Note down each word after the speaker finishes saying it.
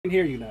can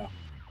hear you now.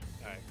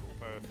 Alright, cool,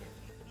 perfect.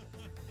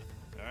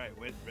 Alright,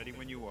 ready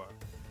when you are.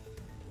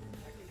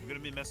 We're gonna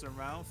be messing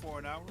around for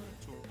an hour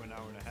to an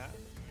hour and a half.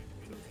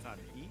 So it's time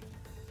to eat.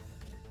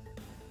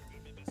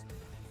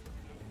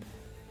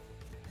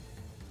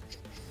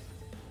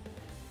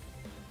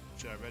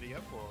 Should I ready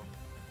up or?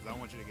 Because I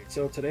want you to get.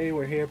 So today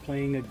we're here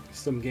playing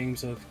some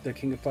games of the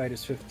King of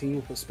Fighters 15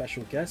 with a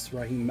special guest,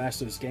 Rahim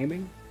Masters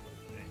Gaming.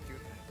 Thank you,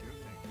 thank you,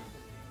 thank you.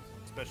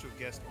 Special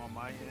guest on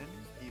my end,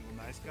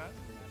 TheEvilNiceGuy,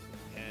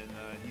 and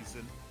he's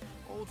an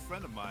old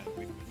friend of mine.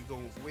 We go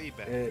way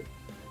back,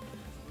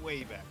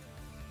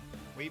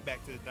 way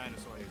back to the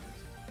dinosaur ages.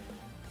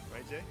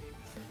 Right, Jay?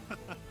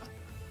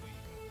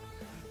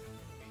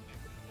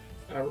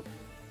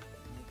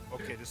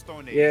 Okay, the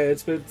Stone Age. Yeah,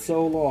 it's been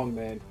so long,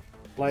 man.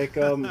 Like,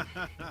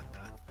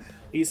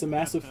 he's a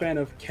massive fan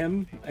of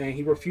Kim, and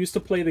he refused to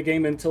play the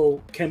game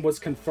until Kim was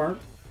confirmed.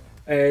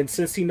 And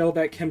since he know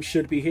that Kim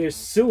should be here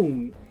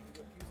soon,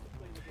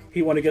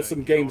 he want to get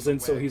some games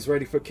in, so he's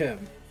ready for Kim.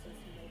 Alright,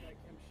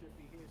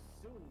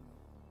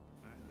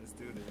 let's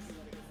do this.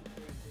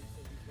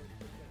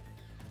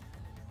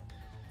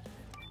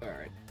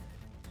 Alright.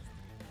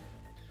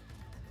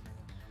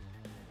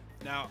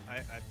 Now,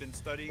 I've been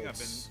studying, I've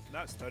been,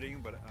 not studying,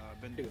 but I've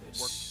been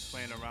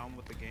playing around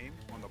with the game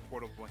on the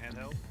portable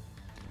handheld.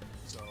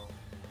 So,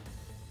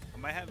 I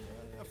might have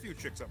a few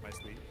tricks up my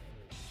sleeve,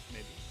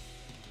 maybe.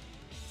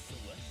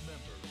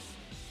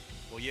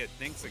 Well, yeah,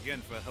 thanks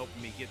again for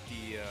helping me get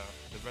the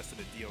rest of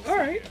the DLC.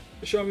 Alright,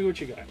 show me what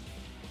you got.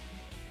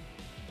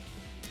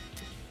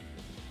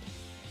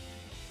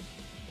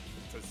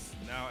 Because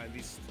now, at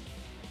least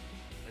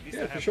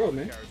Yeah, I for have sure, all the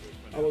man. characters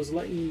for I now. was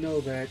letting you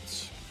know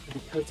that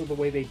because of the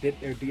way they did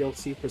their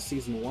DLC for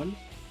Season 1,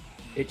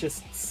 it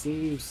just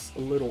seems a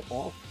little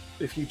off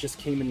if you just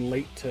came in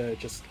late to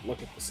just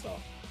look at the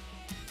stuff.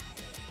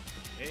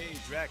 Hey,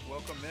 Drac,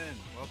 welcome in.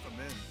 Welcome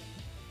in.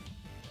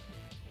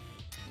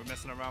 We're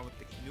messing around with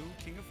the new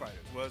King of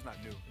Fighters. Well, it's not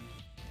new,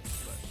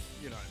 but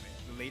you know what I mean.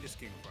 The latest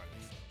King of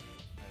Fighters.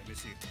 Let me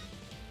see.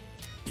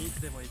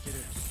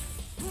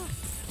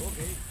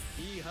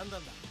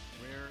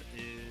 Where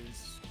is?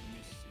 Let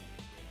me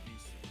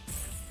see.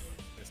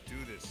 Let's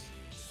do this.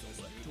 Let's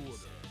do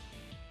this.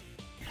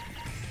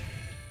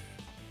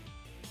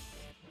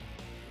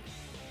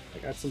 I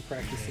got some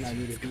practicing I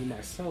need to do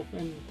myself,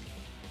 and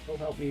it'll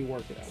help me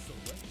work it out.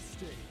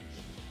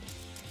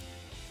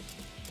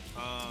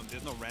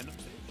 There's no random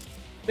stage.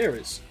 There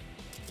is.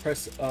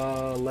 Press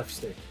left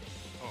stick.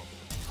 Oh,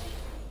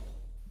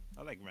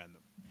 I like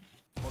random.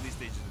 All these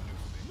stages are new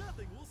for me.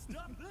 Nothing will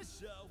stop this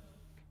show.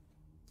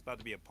 It's about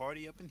to be a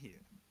party up in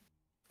here.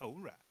 All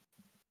right.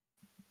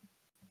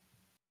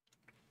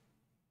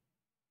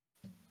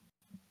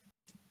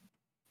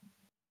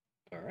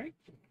 All right.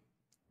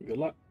 Good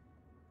luck.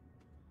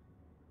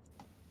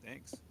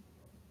 Thanks.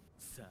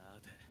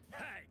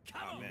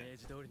 Oh, man.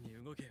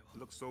 It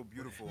looks so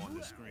beautiful on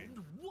the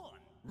screen. One,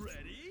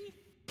 ready,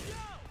 go!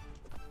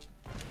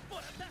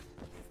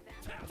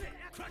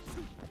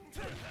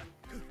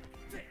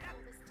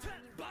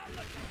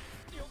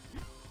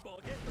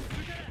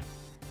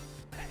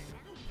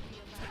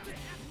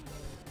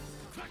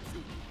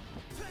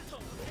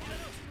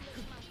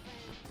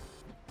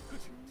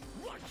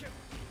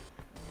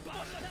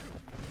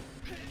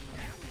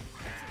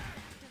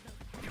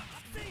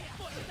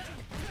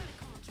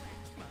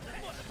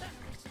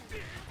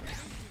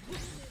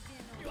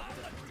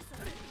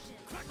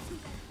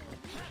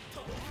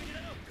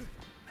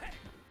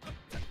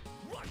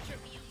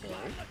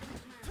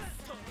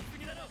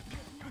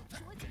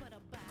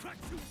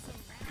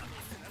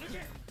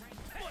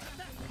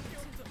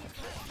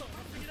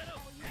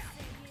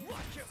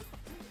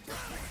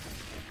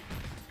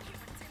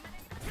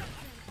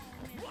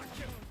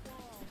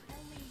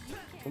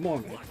 Come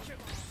on, man.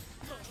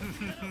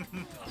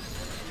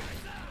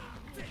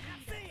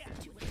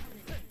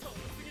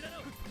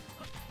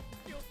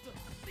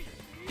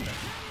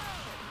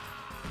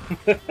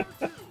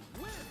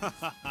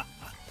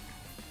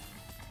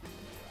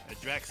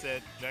 Jack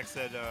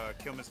said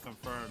Kim is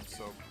confirmed,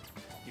 so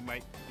he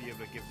might be able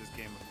to give this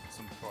game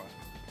some thought.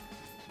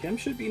 Kim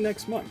should be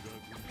next month.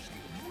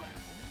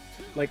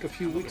 Like a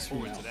few weeks from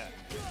Forward now. to that.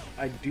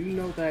 I do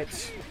know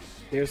that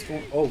there's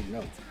going. Oh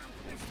no,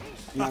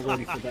 I'm not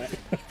ready for that.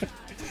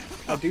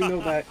 I do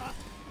know that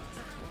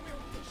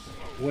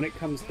when it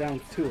comes down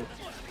to it,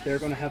 they're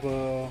going to have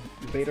a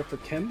beta for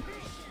Kim.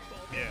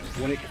 Yeah.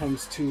 When it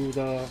comes to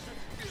the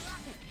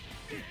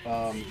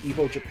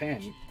Evo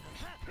Japan,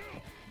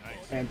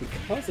 Nice. and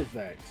because of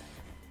that,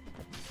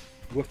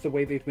 with the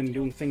way they've been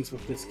doing things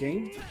with this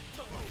game,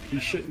 he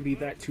shouldn't be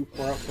that too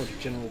far out for the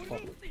general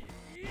public.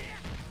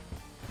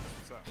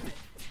 What's up?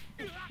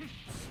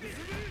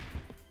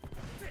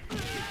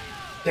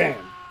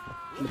 Damn!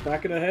 In the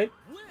back of the head?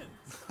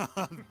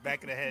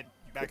 Back of the head.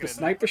 Back With the of the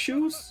sniper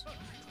shoes?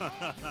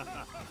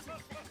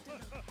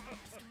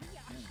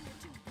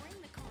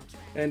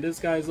 And this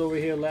guy's over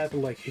here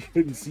laughing like he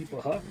couldn't see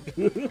behind.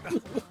 This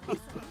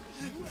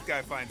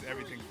guy finds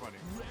everything funny.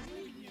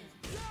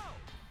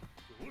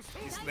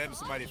 He slammed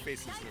somebody's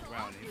face into the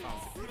ground and he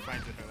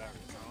finds it hilarious.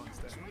 I don't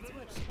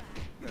understand.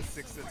 That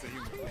sixth sense of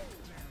humor.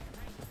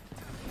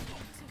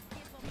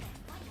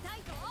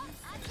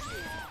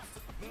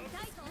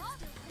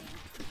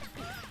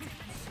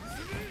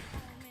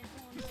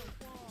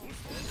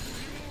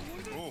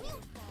 Oh.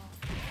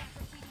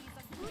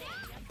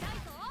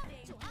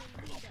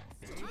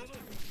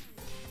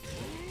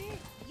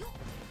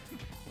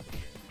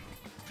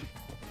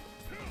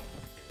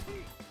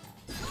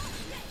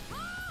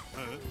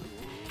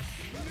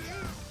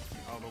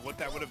 I don't know what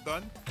that would have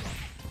done,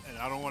 and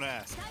I don't want to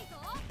ask.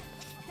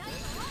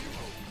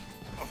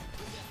 Oh.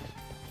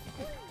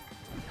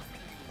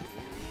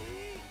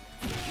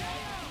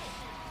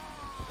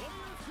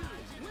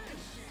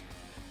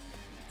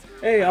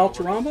 Hey,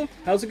 Alterama,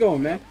 how's it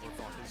going, man?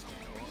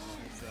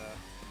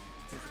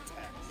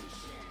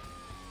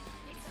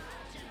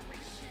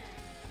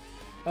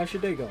 How's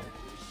your day going?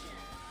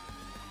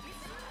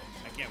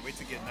 I can't wait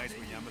to get nice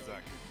with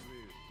Yamazaki.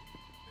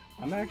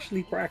 I'm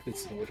actually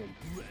practicing with him.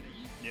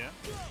 Yeah?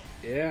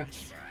 Yeah.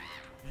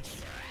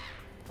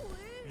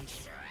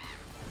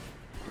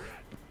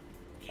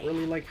 I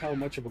really like how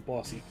much of a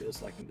boss he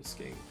feels like in this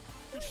game.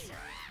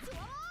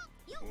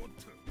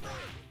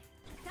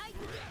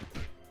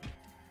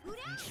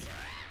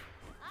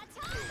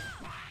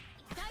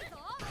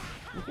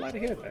 I'm glad to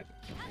hear that.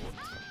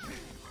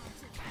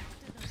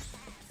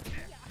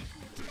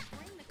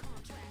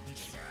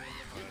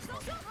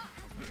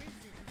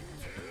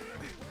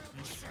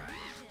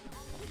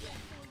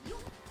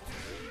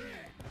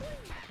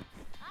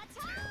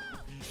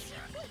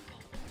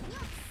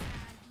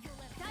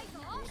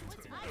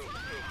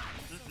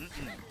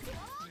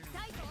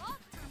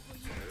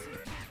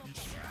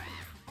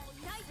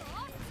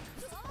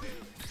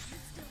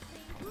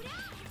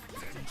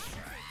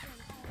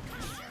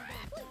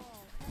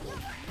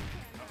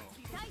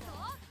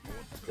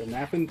 The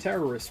napping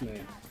terrorist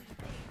man.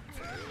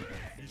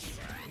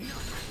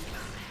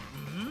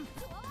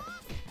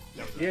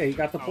 Yeah, he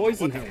got the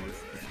poison hands.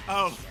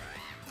 Oh.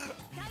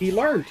 He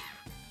learned.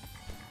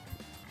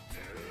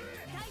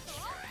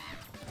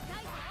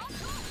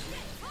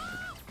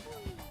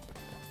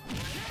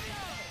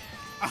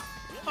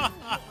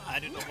 I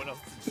didn't know what else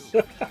to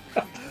do.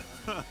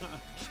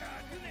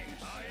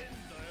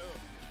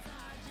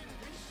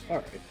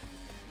 Alright.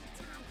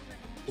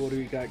 What do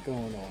we got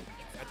going on?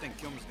 I think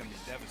Kilmer's gonna be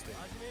devastated.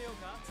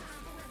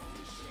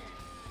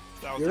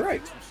 You're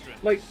right.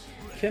 Like,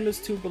 Kim is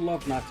too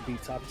beloved not to be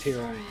top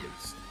tier on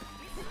least.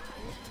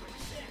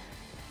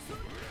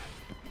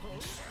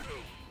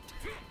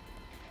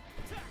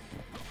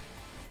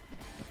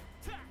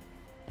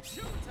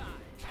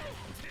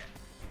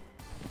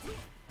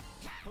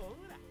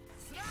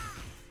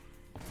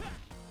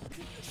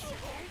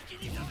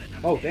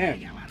 Oh damn.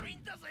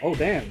 Oh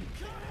damn.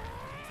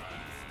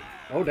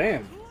 Oh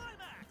damn.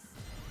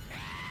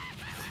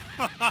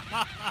 I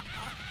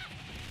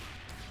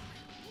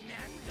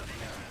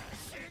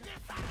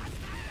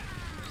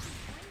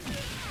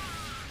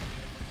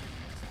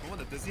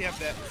wonder, does he have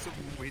that super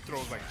where he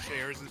throws like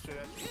chairs and shit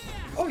at you?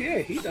 Oh yeah,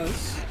 he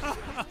does.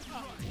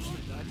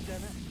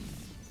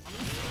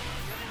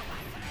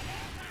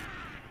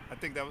 I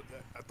think that was,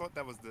 I thought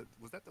that was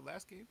that the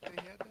last game that he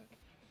had that?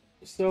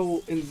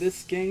 So in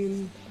this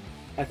game,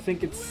 I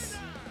think it's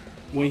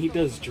when he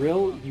does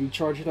drill, you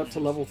charge it up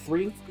to level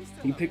 3.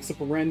 He picks up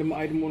a random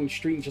item on the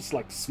street and just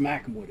like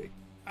smack him with it.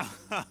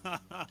 That's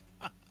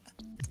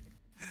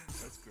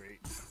great.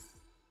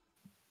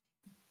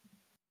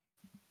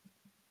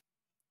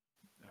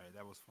 Alright,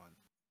 that was fun.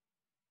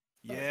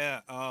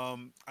 Yeah,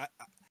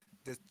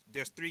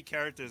 there's 3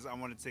 characters I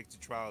want to take to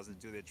trials and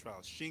do their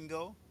trials.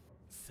 Shingo,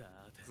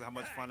 because how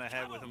much fun I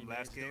had with him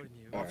last game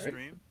off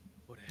stream.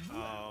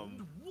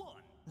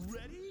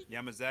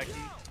 Yamazaki,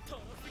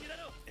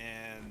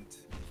 and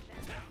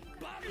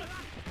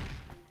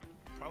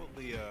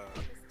probably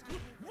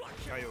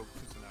Kaio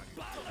Kusanagi.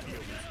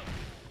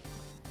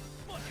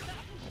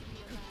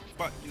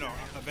 But you know,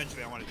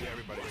 eventually I want to do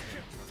everybody.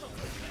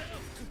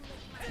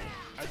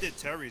 I did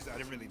Terry's. I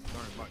didn't really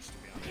learn much, to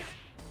be honest.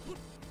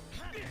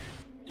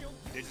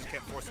 They just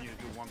kept forcing you to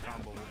do one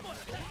combo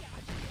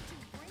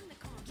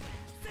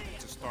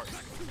to start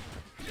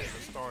the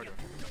starter,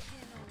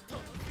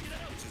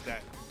 which is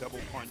that double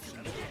punch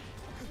and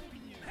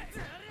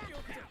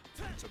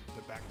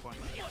the back punch.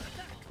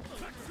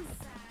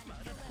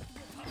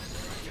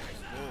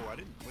 Oh, I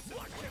didn't. What's that?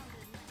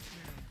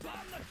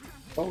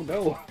 Oh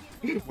no.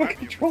 My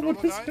controller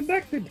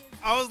disconnected.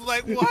 I was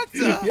like, what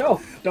the?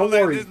 Yo, don't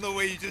worry. There's no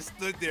way you just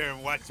stood there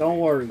and watched Don't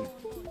me. worry.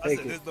 I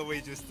said, there's no way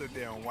you just stood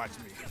there and watched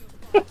me.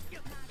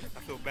 I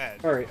feel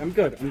bad. Alright, I'm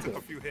good. I'm Took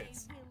good. a few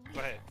hits. Go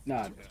ahead.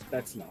 Nah,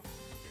 that's enough.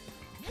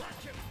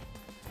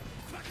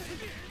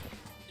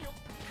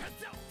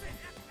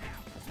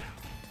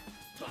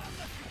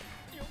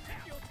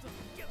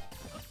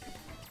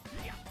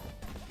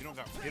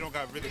 You don't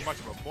got really much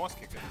of a boss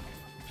kick in it.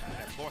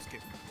 That boss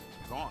kick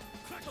gone.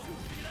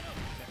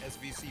 That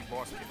SVC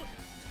boss kick.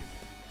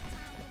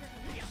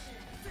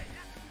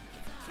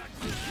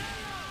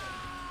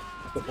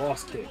 The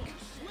boss kick.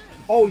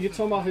 Oh, you're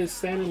talking about his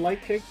standing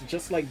light kick,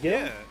 just like Gil?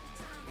 Yeah.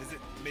 Is it?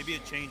 Maybe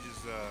it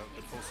changes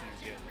the closer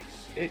you get.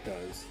 It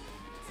does.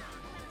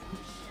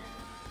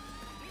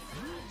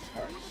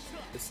 All right.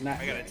 It's not.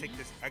 I gotta take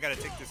this. I gotta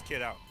take this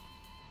kid out.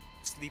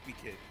 Sleepy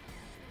kid.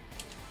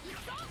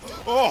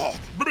 Oh!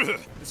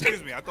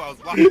 Excuse me. I thought I was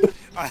blocking.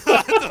 I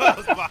thought I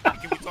was blocking.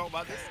 Can we talk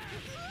about this?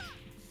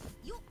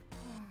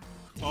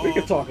 We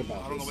can talk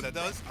about I don't know what this. that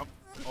does.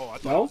 Oh, I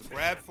thought No? I was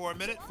grabbed for a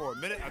minute. For a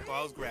minute, I thought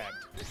I was grabbed.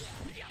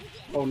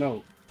 Oh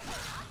no.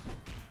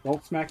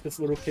 Don't smack this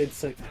little kid.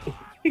 Say.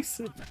 He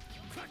said.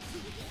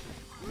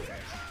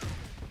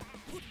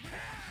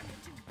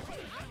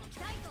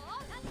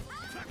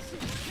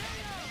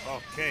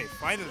 Okay,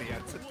 finally, I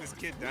took this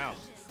kid down.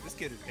 This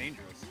kid is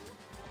dangerous.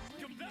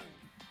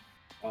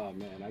 Oh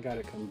man, I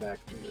gotta come back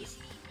from this.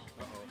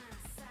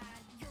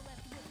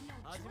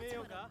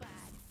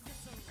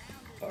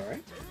 All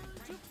right.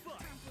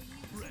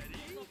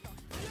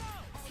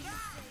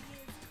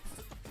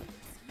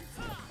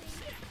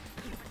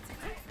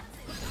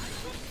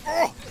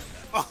 Oh!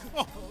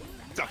 Oh!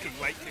 Ducking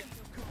light kick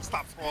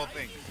stops all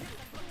things.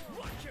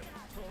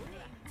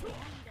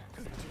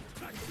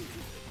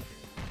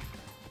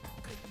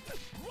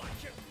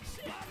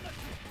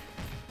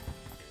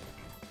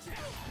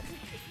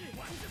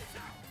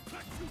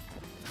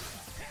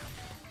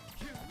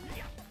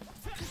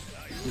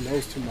 He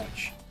knows too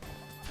much.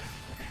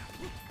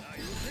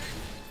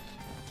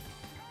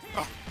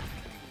 Oh.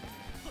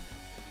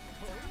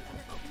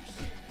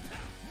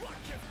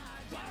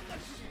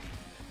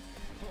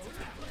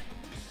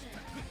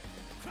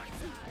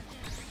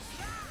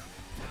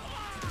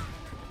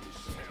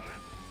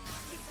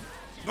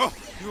 Oh,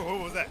 what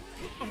was that?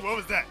 What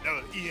was that? That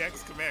was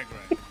EX command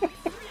grab.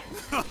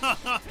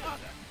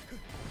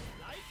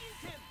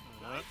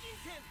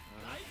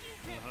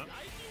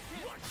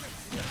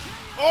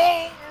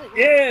 Oh!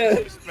 Yeah!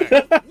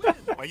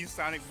 Why you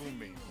Sonic Boom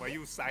me? Why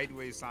you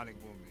sideways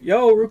Sonic Boom me?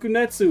 Yo,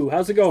 Rukunetsu,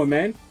 how's it going,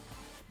 man?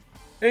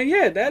 And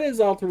yeah, that is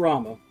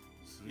Alterama.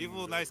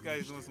 Evil Nice Guy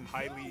is doing some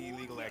highly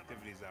illegal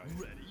activities out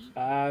here.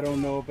 I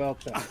don't know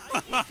about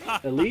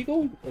that.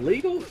 Illegal?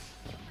 Illegal?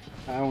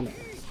 I don't know.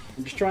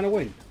 I'm just trying to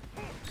win.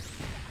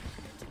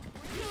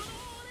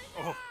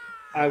 Oh,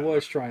 I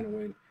was trying to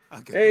win.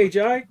 okay. Hey,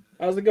 Jai,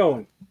 how's it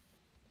going?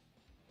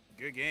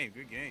 Good game,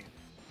 good game.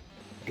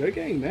 Good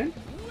game, man.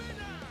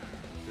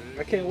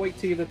 I can't wait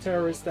to be the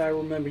terrorist that I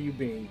remember you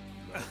being.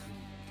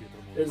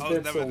 It's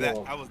been so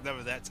long. I was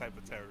never that type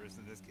of terrorist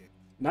in this game.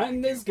 Not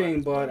in this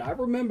game, but I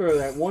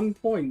remember at one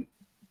point,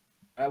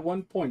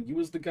 you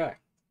was the guy.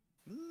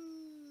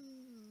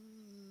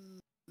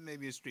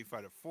 Maybe in Street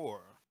Fighter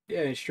 4.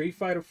 Yeah, in Street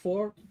Fighter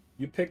 4,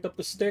 you picked up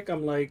the stick.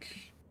 I'm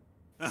like,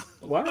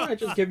 why don't I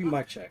just give you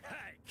my check?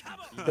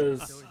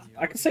 Because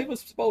I can save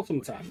us both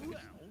some time.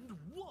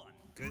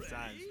 Good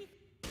times.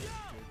 Good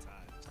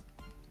times.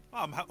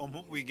 Well, I'm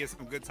hoping we get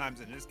some good times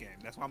in this game.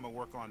 That's why I'm gonna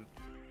work on.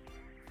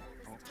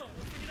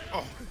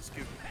 Oh,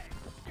 excuse me.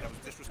 That was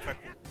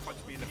disrespectful.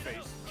 Punched me in the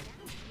face.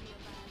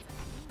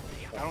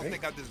 I don't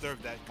think I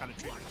deserve that kind of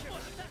treatment.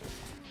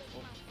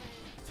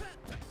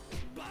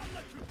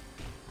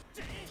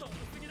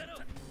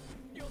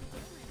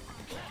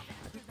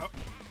 Oh.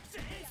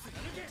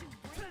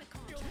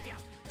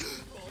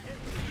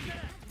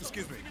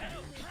 Excuse me.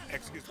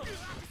 Excuse me.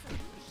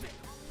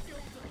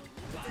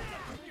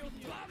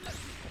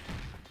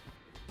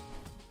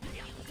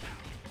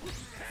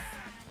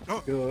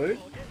 Oh. Good.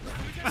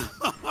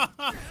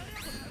 Oh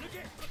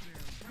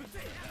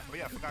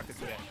yeah, I forgot to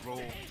do that.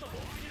 Roll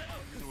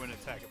through an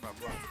attack if I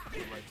block at the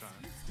right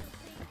time.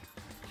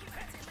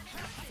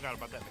 Forgot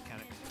about that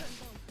mechanic.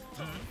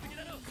 Can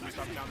you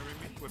stop countering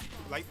me with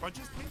light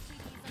punches, please?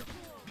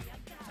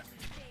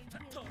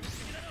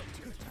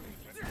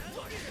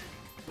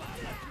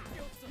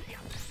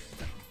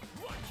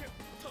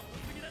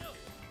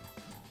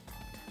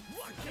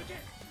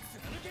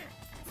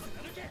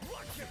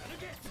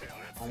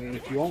 I mean,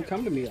 if you won't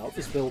come to me, I'll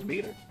just build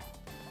meter.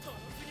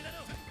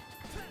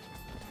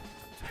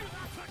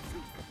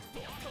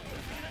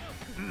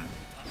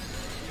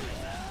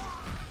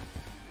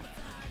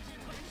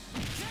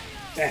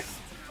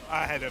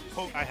 I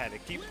had to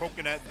keep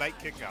poking that light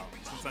kick out.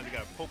 Sometimes you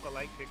gotta poke a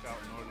light kick out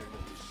in order to.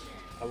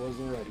 I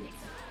wasn't ready.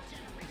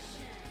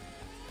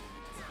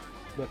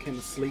 But can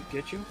the sleep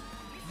get you?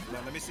 Now,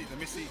 let me see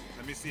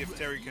if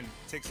Terry can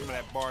take some of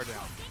that bar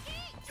down.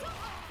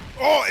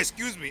 Oh,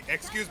 excuse me.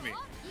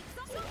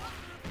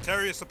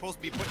 Terry is supposed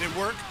to be putting in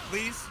work,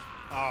 please.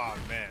 Oh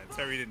man,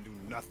 Terry didn't do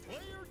nothing.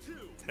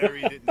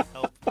 Terry didn't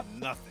help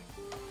nothing.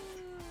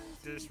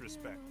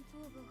 Disrespect.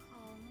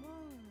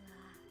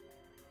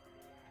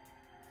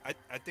 I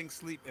think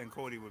Sleep and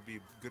Cody would be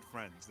good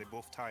friends. They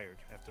both tired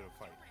after the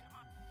fight.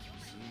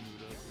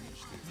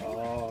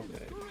 Oh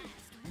man.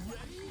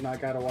 Now I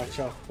gotta watch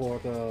out for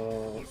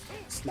the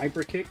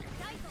sniper kick.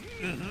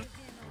 Mm-hmm.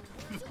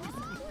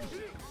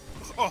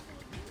 Oh.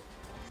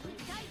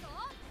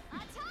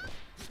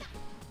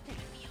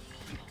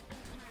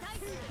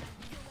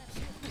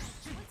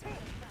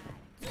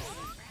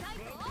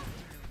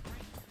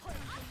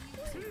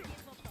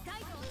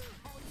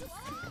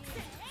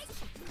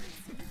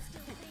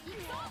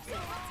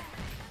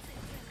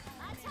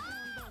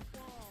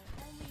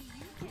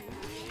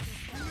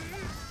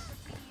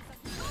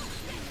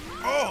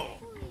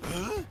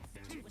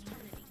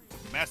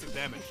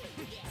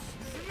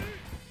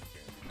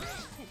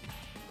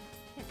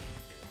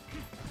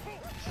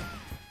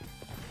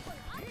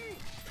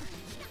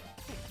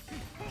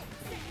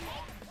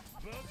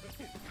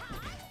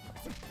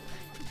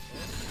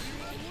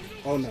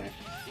 Oh no.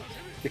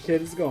 The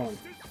kid is gone.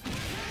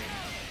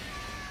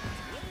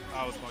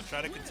 I was gonna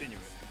try to continue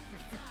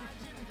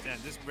it. And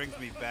this brings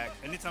me back.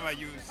 Anytime I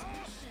use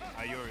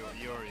Iori,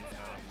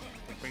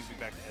 it brings me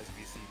back to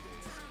SVC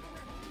days.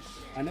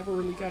 I never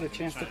really got a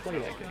chance to play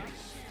that game.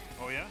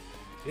 Oh yeah?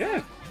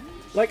 Yeah.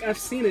 Like, I've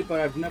seen it, but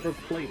I've never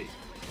played it.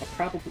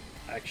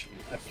 Actually,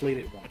 I played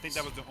it once. I think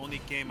that was the only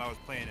game I was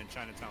playing in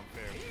Chinatown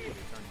Fair before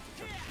they turned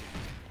into Chuck E.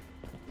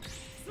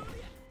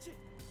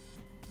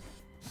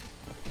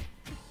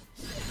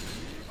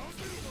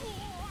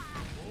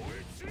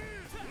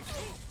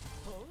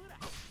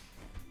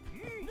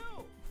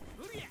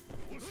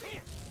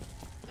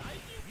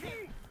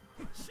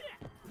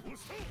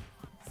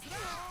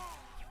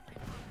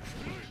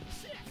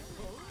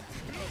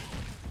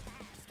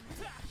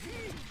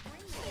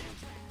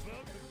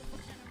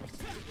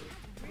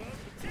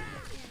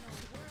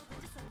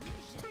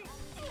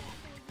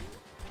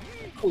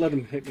 I'll let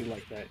him hit me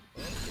like that.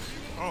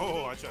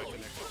 Oh, I tried to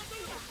connect.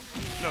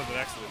 That was an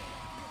accident.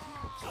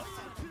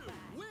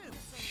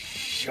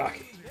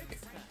 Shocking.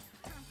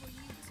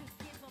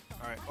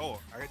 Alright, oh,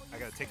 I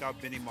gotta take out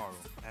Benny Morrow.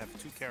 I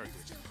have 2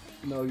 characters.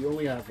 No, you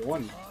only have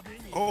one.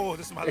 Oh,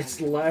 this is my It's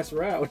the last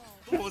round.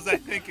 What was I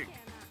thinking?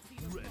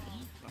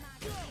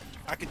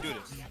 I can do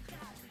this.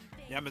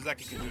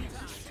 Yamazaki can do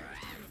this.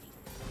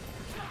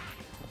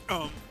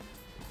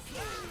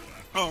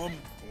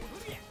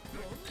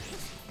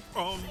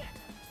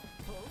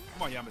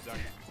 Come on, Yamazaki.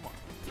 Come on.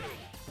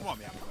 Come on,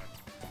 Yamazaki.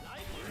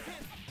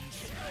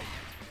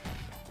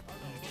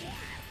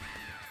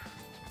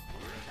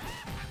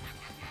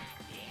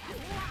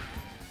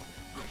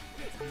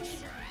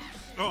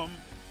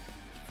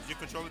 Did your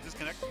controller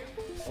disconnect?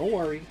 Don't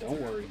worry,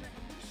 don't worry.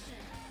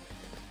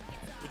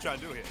 What you trying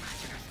to do here?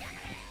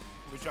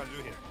 What you trying to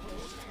do here?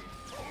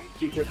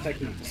 Keep your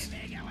techniques.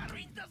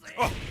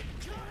 Oh!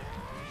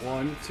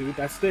 1, 2,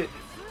 that's it.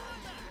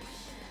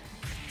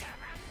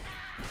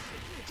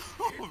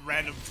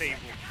 Random table.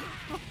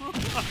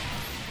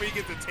 Where you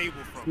get the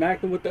table from?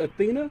 Smacked him with the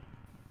Athena?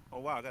 Oh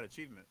wow, I got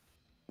achievement.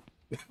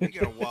 Where you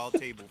get a wild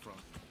table from?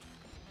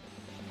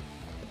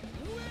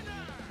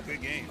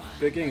 Good game.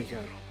 Good game,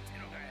 John.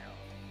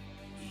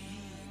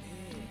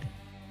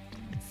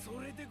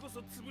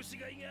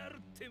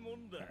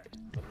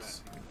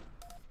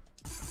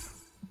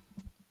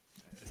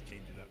 Let's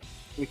change it up.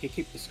 We can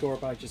keep the score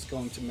by just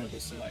going to member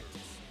select.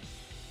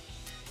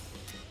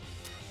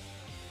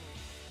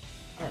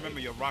 I remember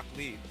your Rock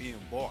Lee being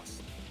boss,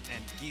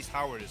 and Geese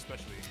Howard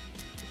especially.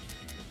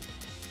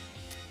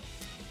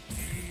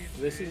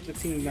 This is the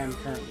team that I'm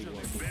currently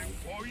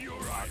working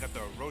on. I got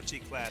the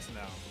Orochi class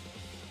now.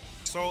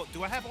 So,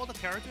 do I have all the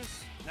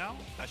characters now?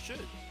 I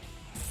should.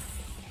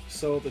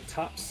 So the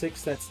top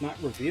 6 that's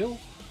not revealed,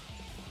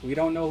 we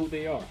don't know who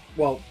they are.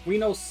 Well, we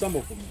know some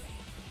of them.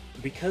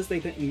 Because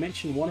they didn't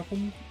mention one of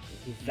them,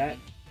 that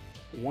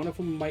one of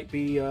them might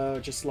be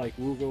just like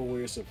Rugo,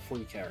 where it's a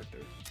free character.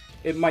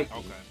 It might be.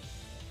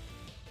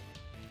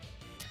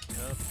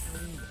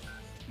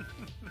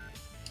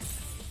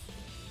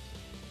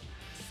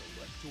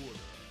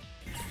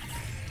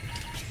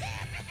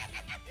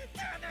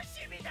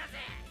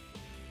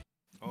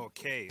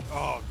 Okay.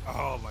 Okay.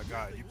 Oh my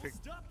God. You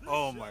picked.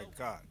 Oh my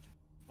God.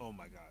 Oh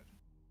my God.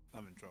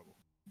 I'm in trouble.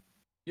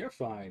 You're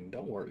fine.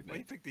 Don't worry, Why you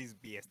man. pick these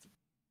BS?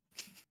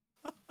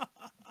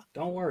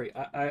 Don't worry.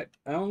 I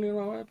don't even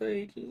know what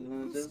page.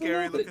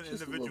 Scary looking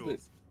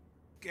individuals.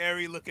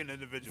 Scary looking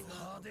individuals.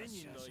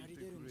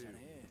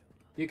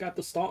 You got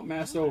the Stomp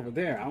Master over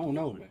there. I don't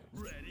know, man.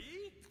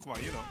 Come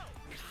on, you know.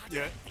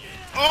 Yeah.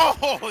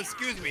 Oh,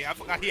 excuse me. I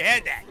forgot he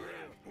had that.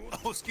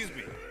 Oh, excuse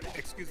me.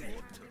 Excuse me.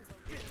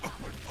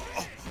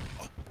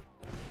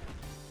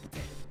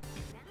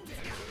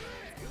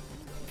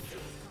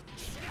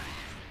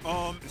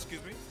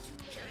 Excuse me.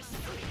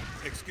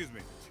 Excuse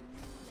me.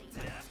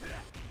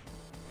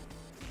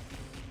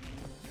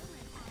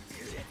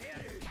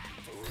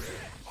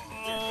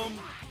 I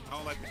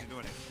don't like what you're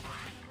doing here.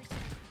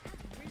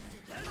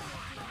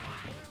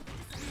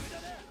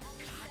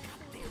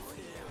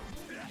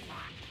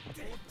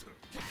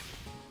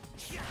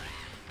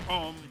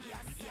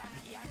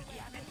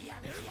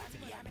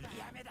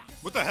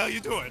 What the hell are you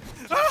doing?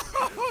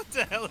 What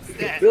the hell is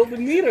that? Build the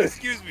meter.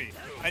 Excuse me.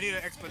 I need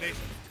an explanation.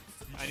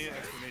 I need an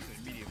explanation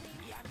immediately.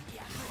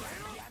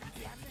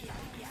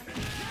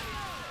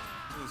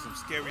 There's some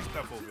scary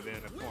stuff over there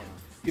in the corner.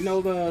 You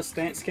know the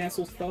stance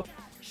cancel stuff?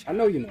 I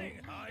know you know.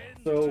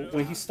 So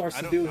when he starts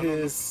to do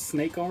his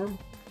snake arm,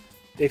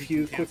 if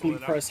you quickly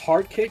press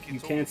hard kick, you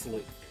cancel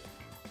it.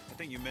 I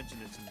think you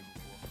mentioned it to me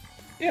before.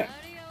 Yeah.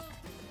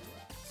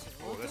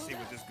 Oh, let's see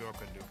what this girl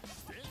can do.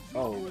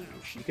 Oh,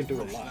 she can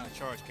do a She's lot. not a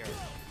charge character.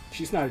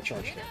 She's not a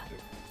charge character.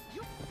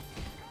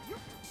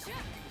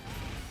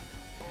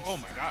 Oh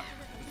my God.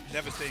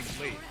 Devastating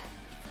blade.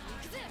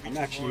 I'm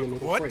actually a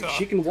little What afraid. the?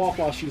 She can walk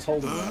while she's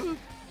holding it.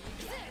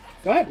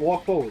 Go ahead,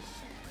 walk forward.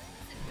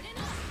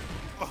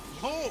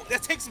 Oh,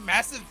 that takes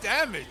massive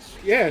damage.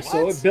 Yeah, What?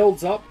 so it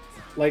builds up.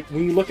 Like,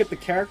 when you look at the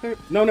character...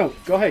 No,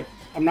 go ahead.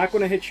 I'm not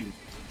going to hit you.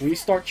 When you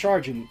start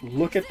charging,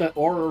 look at the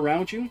aura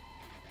around you.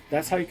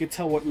 That's how you can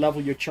tell what level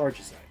your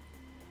charge is at.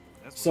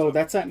 So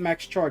that's at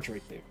max charge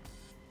right there.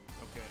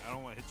 Okay, I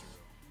don't want to hit you.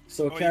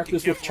 So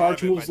characters with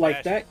charge moves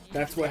like that,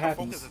 that's what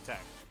happens.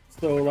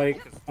 So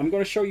like, I'm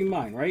going to show you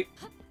mine, right?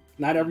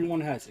 Not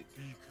everyone has it.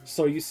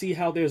 So you see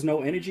how there's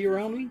no energy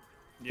around me?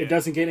 It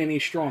doesn't get any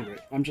stronger.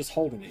 I'm just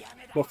holding it.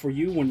 But for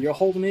you, when you're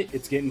holding it,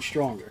 it's getting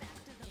stronger.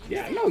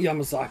 Yeah, I know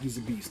Yamazaki's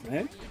a beast,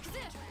 man.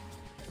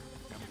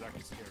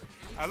 Yamazaki's scary.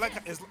 I like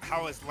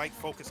how it's like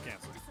focus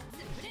cancel.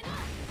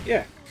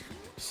 Yeah.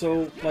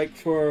 So, like,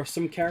 for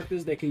some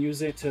characters, they can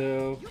use it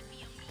to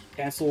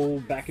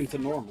cancel back into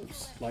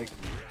normals. Like,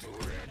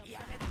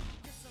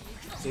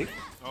 see?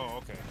 Oh,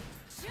 okay.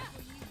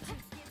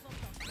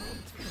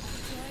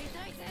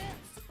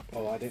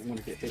 Oh, I didn't want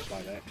to get hit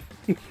by that.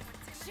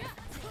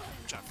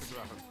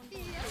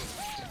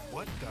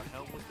 What the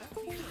hell was that?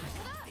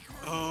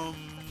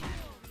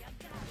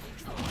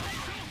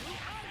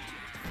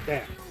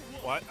 Damn.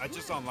 What? I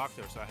just unlocked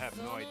her, so I have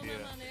no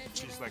idea.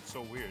 She's like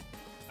so weird.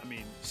 I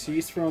mean,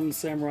 she's from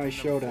Samurai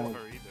Showdown.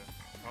 Her either.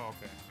 Oh,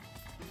 okay.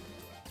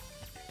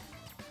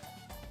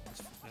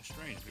 That's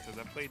strange because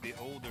I played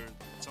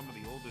some of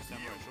the older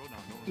Samurai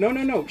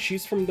Showdown. No.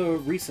 She's from the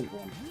recent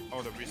one.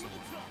 Oh, the recent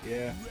one.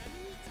 Yeah.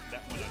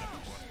 That one I never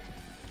played.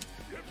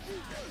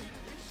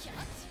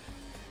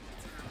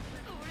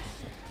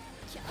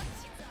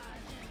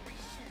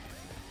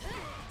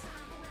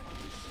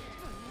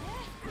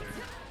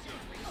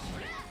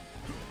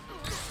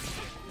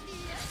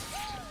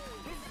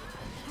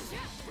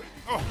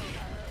 Oh,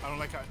 I don't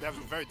like how that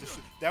was very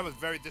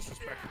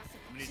disrespectful.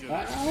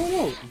 I don't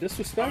know.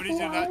 Disrespectful? I need you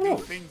to not do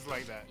things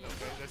like that.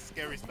 Okay, that's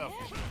scary stuff.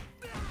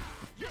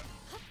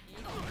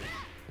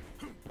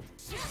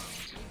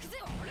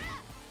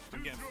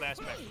 I'm getting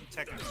flashbacks from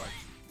Tekken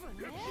fights.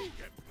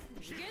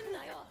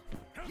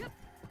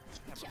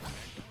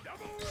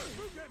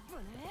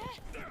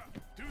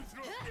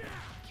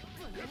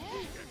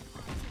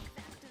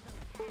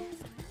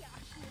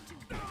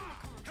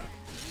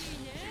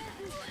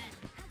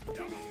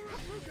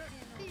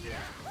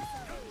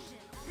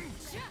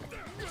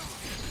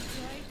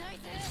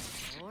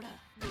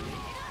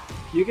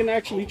 You can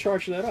actually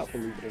charge that up,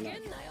 believe it or not.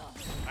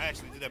 I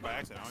actually did that by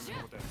accident. I don't even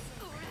know what that is.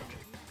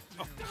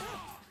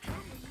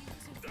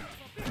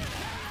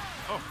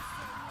 Oh.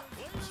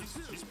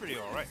 She's pretty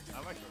alright. I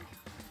like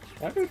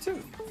her. I do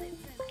too.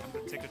 I'm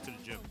gonna take her to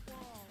the gym.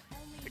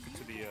 Take her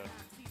to the,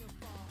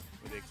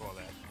 what do they call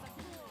that?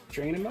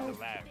 Training mode? The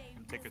lab.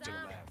 Take her to the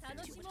lab.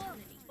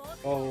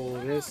 Oh,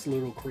 this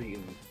little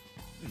cretin.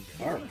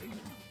 Alright.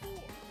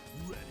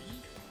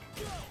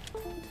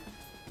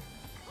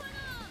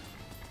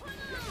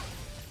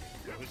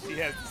 She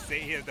has to say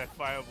he has that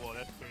fireball.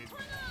 That's crazy.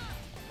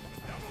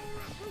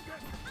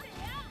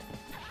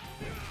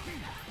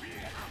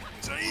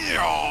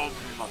 Damn!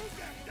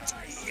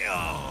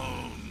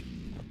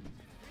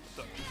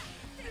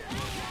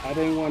 I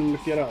didn't want him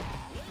to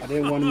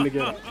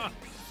get up.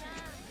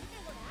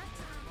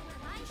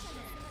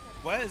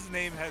 What his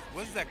name has?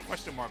 What's that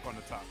question mark on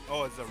the top?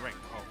 Oh, it's a ring.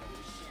 Oh.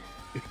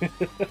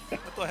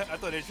 I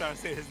thought they were trying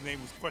to say his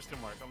name was question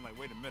mark. I'm like,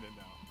 wait a minute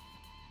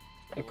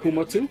now.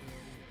 Akuma 2?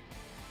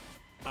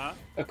 Huh?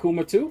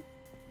 Akuma 2?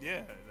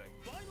 Yeah, like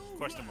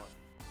question mark.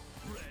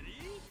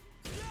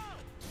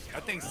 I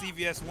think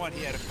CVS 1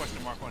 he had a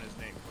question mark on his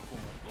name.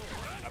 Akuma,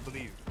 I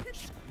believe.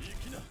 It's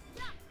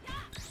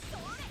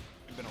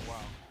been a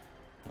while.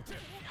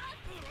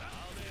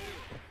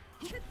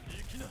 He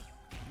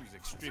was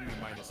extremely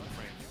minus in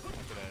frame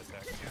after that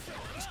attack.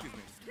 Excuse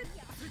me.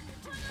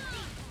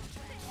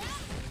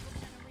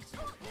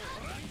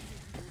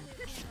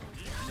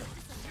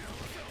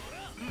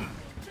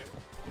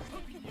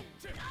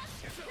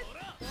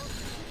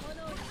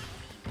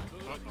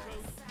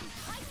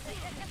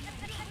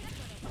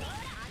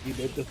 He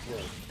did the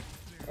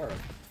throw. Alright.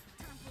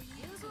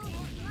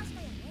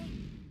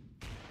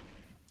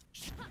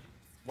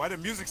 Why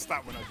did music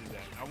stop when I did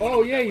that?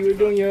 Oh yeah, you were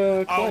doing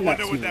your I climax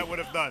wonder what move. that would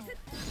have done.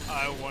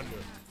 I wonder.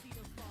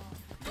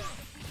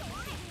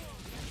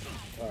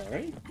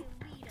 Alright.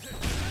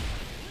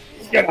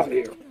 Get out of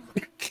here.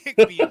 Kick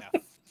me in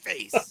the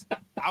face.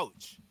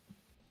 Ouch.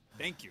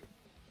 Thank you.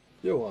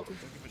 You're welcome.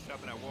 Thank you for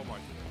shopping at Walmart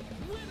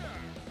today.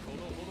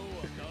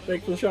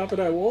 Thanks for shopping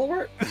at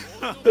Walmart.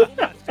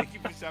 Thank you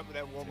for shopping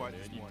at Walmart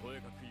this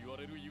morning.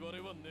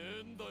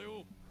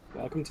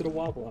 Welcome to the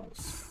Wobble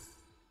House.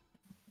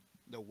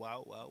 The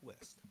Wild Wild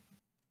West.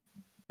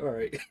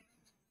 Alright.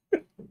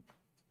 Alright,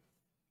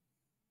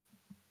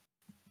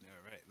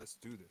 let's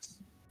do this.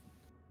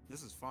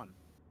 This is fun.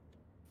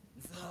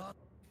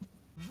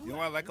 You know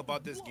what I like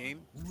about this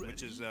game?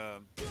 Which is,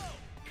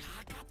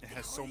 it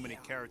has so many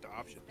character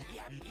options. I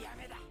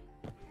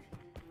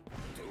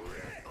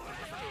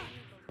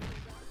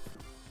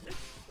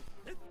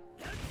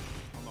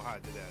don't know how I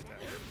did that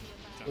attack.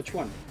 Which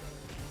one?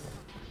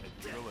 A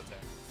drill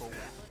attack. Forward.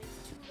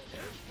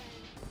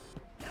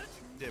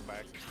 Did by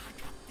accident.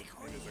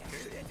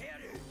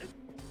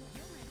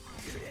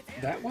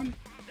 That one?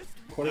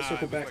 Quarter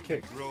circle back like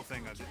kick. The drill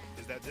thing I did.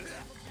 Is that this?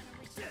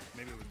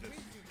 Maybe it was this. It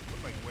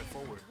looked like it went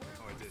forward.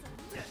 Oh, it did.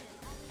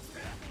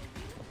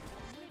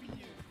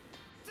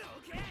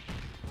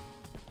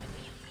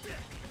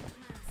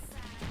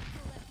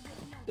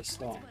 the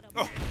stomp.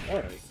 Oh.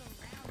 Alright.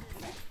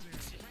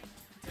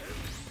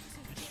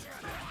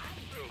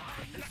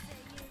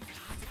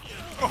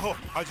 Oh,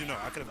 how'd you know?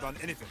 I could have done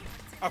anything.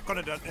 I could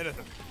have done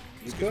anything.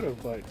 You could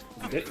have, but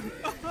you didn't.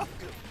 I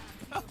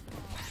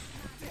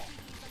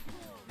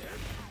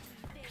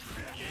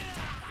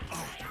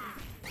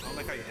don't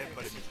like how you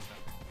headbutted me just now.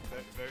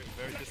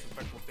 Very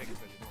disrespectful things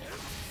that you do.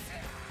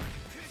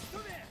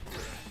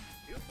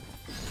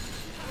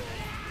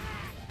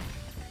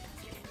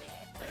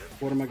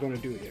 What am I going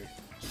to do here?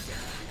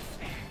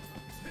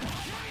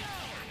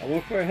 I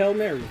went for a Hail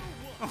Mary.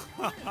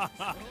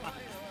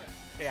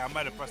 Yeah, I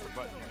might have pressed the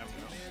button. You never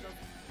know.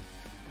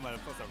 I might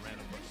have pressed a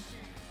random button.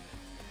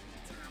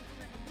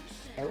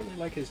 I really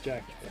like his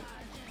jacket.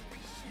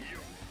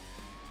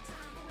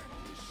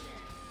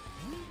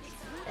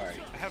 Alright.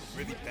 I have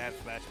really bad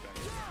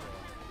flashbacks.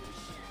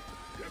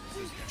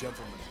 This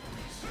gentleman.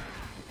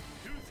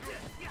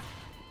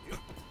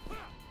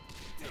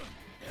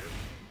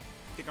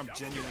 I think I'm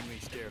genuinely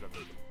scared of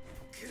him.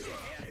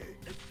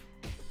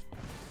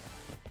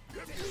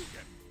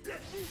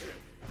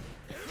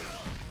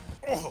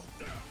 Oh!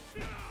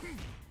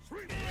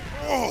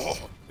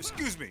 Oh!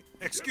 Excuse me.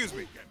 Excuse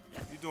me.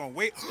 You doing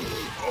weight?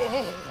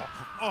 Oh!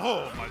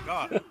 Oh my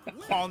God!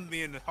 Palmed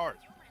me in the heart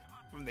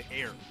from the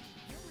air.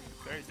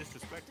 Very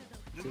disrespectful.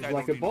 This He's guy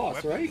like don't a need no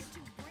boss, weapons. right?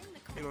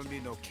 He don't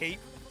need no cape.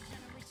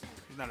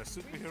 He's not a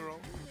superhero.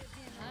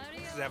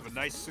 He just have a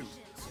nice suit.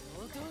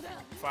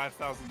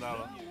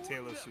 $5,000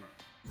 tailor suit.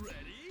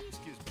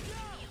 Excuse me.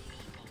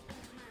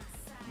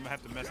 I'm gonna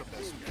have to mess up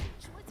that suit.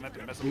 I'm gonna have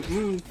to mess up the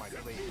suit with my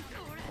blade.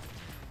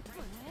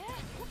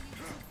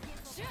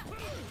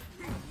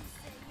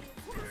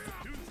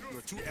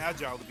 You're too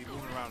agile to be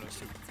moving around in a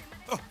suit.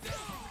 Oh,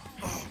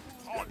 oh,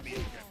 hard me.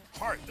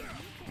 Hard.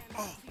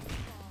 Oh.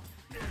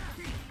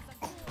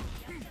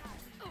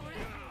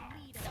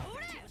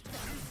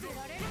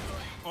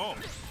 Oh.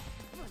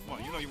 Come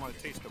on, you know you want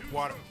to taste the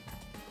water.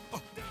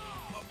 Oh.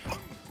 Oh. Oh.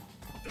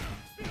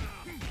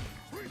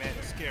 Man,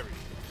 it's scary.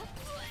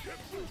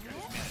 This man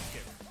is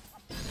scary.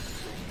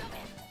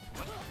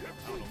 I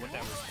don't know what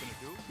that was gonna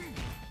do.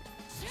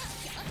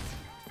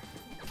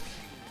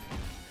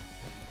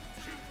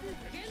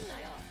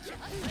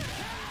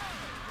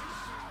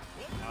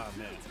 Ah,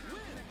 man.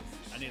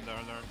 I need to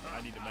learn. I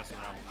need to mess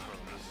around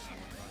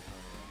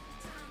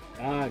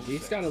with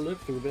He's got to live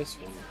through this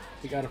one.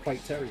 We got to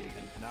fight Terry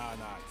again. Nah.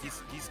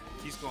 He's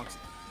going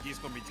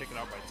to be taken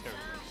out by Terry.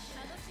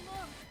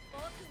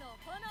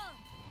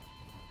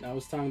 Now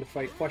it's time to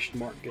fight question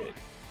mark good.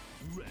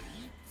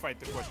 Fight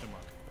the question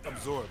mark.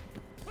 Absorb.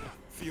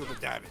 Feel the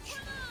damage.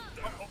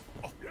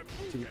 Oh.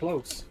 Too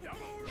close.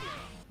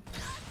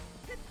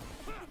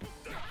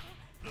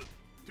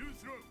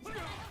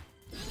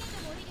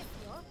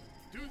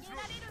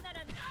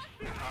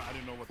 I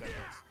didn't know what that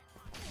was.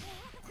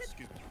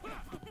 Excuse me.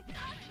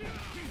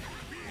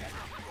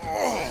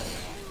 Oh!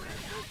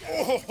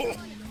 Oh!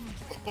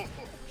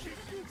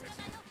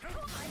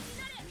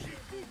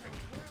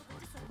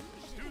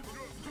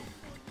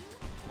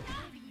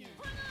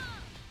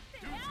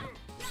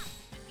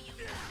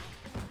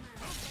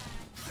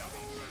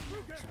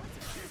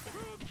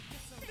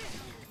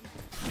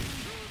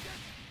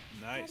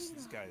 Nice.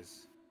 This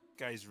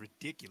guy's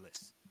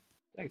ridiculous.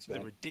 Thanks, He's a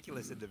man.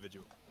 ridiculous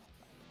individual.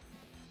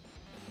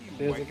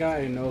 There's a guy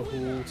I know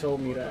who told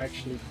me to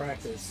actually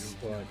practice,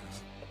 but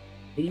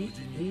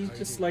he's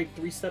just like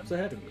 3 steps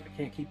ahead of me. I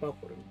can't keep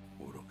up with him.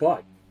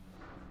 But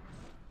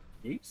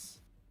he's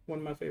one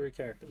of my favorite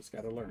characters.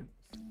 Gotta learn.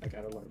 I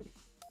gotta learn him.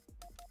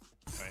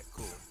 Alright,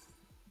 cool.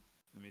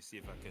 Let me see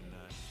if I can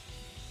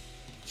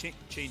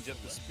change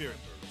up the spirit.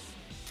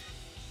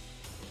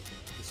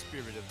 The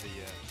spirit of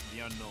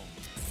the unknown.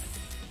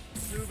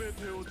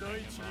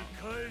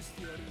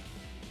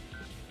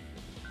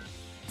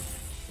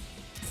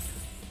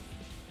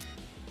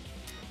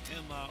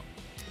 Him out.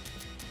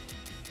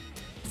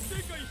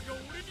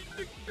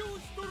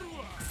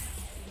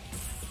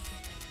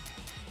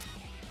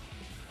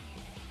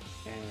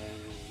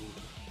 And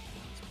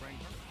Spring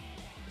her.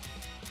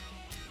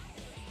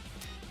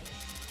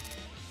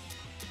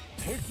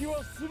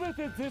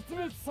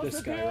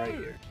 this guy right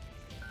here.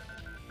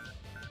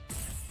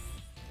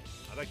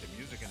 I like the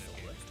music in this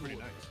game. It's pretty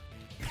nice.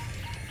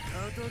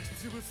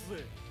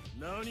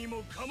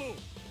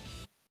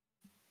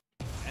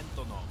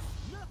 Antonov.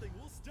 Nothing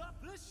will stop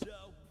this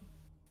show.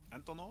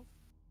 Antonov?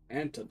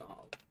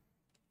 Antonov.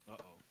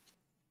 Uh-oh.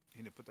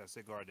 He need to put that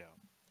cigar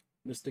down.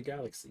 Mr.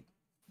 Galaxy.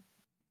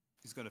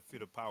 He's gonna feel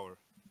the power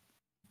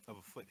of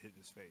a foot hitting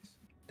his face.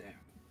 Damn.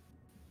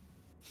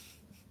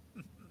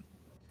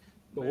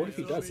 But what if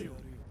he doesn't?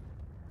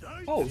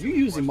 Oh, you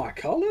using my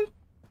color?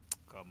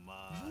 Come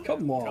on.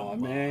 Come on,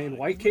 man.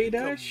 White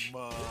K-Dash?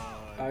 Come on.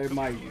 I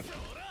admire you.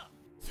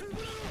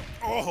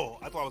 Oh,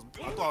 I thought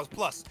I was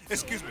plus.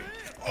 Excuse me.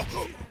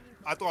 Oh,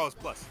 I thought I was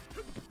plus.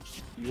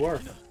 You were.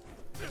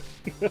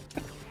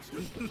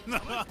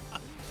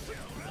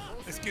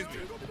 Excuse me.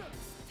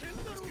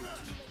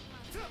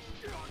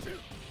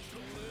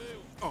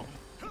 Oh.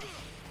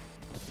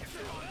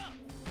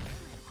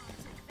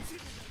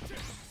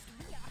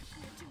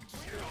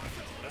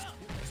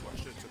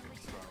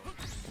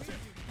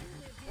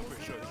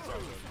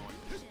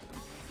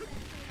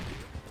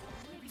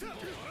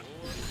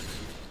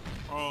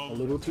 A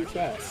little too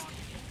fast.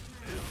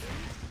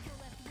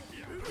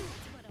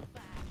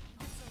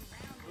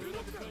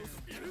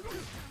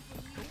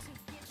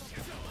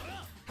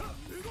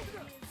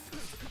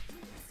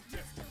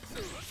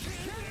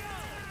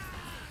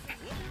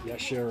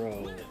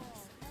 Yashiro. There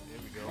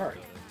we go. Alright.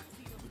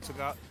 We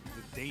took out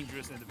the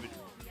dangerous individual.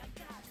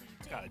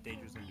 It's got a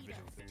dangerous individual.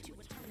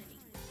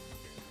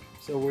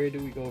 So where do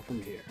we go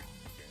from here?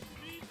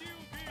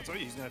 I told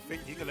you he's gonna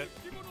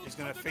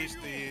face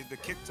the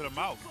kick to the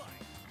mouth.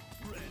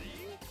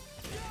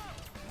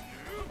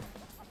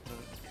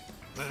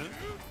 Well,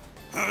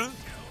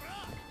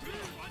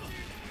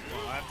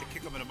 I have to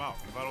kick him in the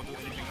mouth if I don't do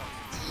anything else.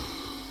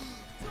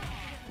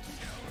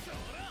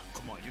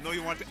 Come on, you know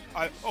you want to.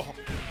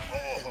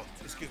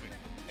 Excuse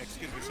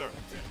me, sir.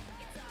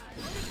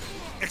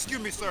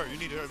 Excuse me, sir. You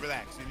need to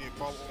relax. You need to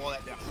calm all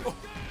that down.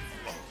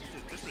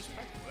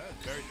 Disrespectful.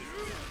 That's very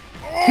disrespectful.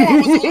 I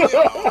was on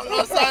the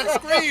other side of the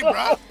screen,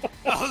 bro.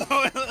 I was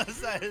on the other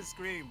side of the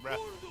screen, bro.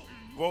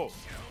 Whoa.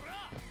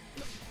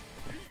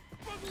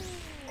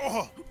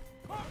 Oh.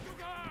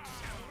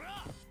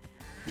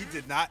 He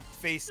did not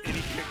face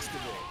any kicks today.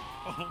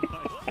 Oh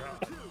my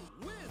god.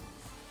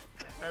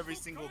 Every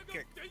single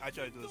kick. I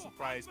tried to do a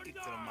surprise kick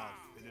to the mouth.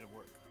 It didn't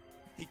work.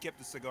 He kept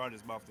the cigar in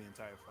his mouth the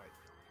entire fight.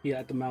 He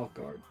had the mouth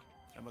guard.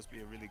 That must be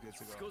a really good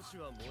cigar.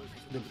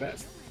 The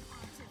best.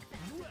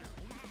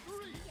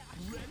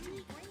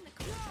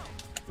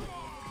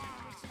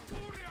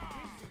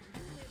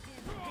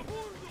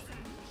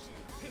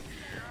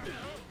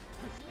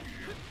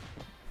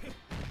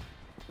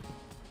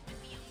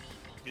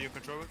 Do you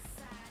control it?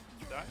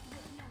 Die?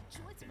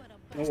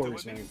 No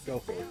worries, man. Go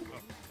for it.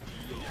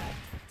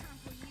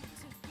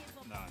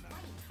 Nah.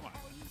 Come on.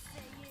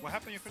 What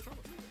happened to your controller?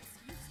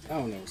 I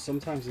don't know.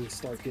 Sometimes it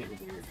start getting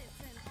weird.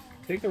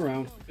 Take the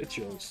round. It's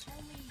yours.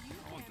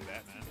 I won't do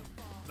that, man.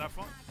 It's not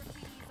fun.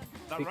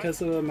 Not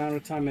Because of the amount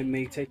of time it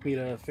may take me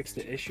to fix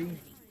the issue,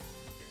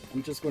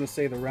 I'm just going to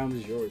say the round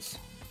is yours.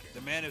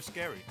 The man is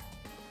scary.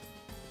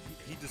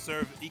 He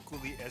deserved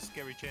equally as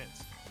scary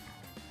chance.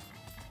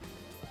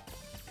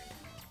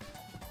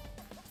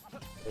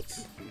 Let's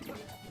see.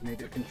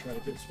 Maybe I can try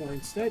this one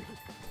instead.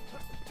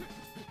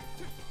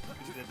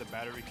 Is it that the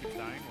battery keeps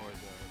dying or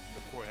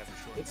the cord has a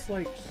short? It's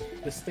like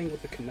this thing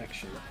with the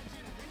connection.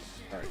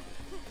 Alright.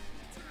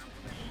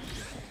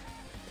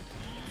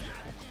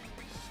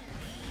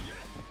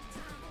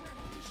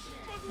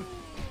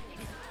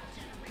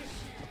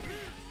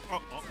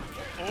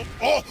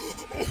 Oh!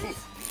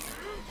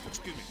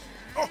 Excuse me.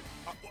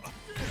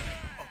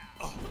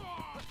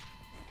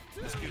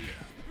 Excuse me.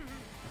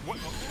 What?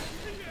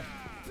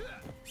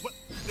 What?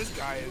 This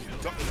guy is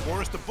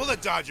Boris the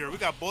Bullet Dodger. We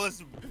got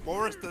Boris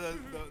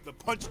the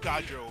Punch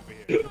Dodger over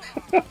here.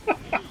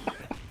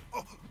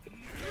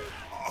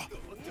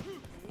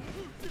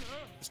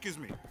 Excuse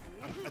me.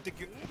 I think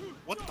you.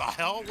 What the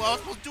hell? What am I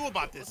supposed to do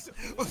about this?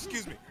 Oh,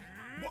 excuse me.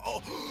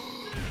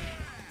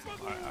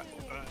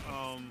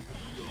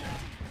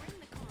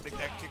 Take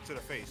that kick to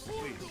the face,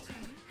 please.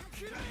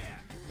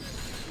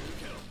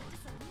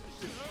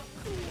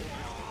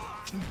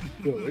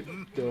 Good.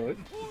 Good.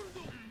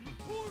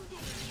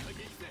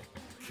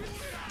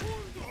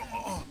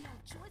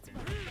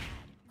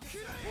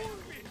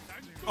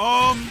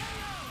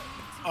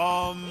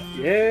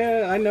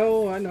 Yeah, I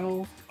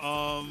know.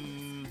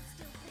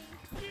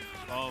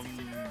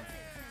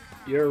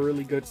 You're a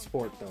really good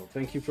sport, though.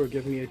 Thank you for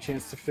giving me a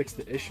chance to fix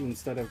the issue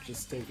instead of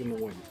just taking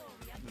the win.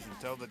 Listen,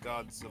 tell the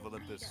gods of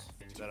Olympus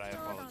that I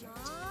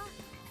apologize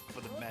for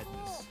the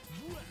madness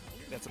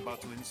that's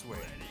about to ensue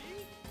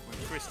when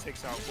Chris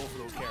takes out both of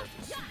those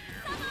characters.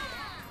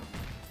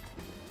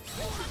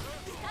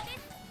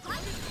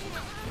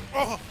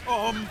 I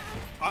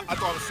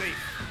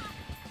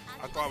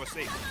thought I was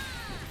safe.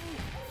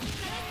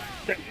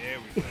 There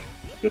we go.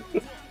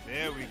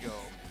 There we go.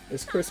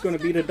 Is Chris going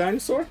to be the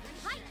dinosaur?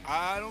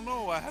 I don't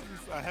know. I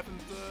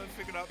haven't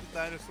figured out the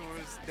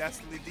dinosaur's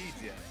dastardly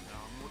deeds yet. No,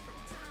 I'm working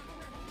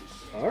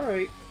on it. All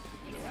right.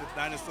 The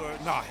dinosaur?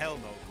 No, hell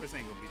no. Chris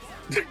ain't gonna be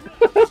there.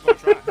 Chris gonna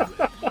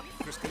try.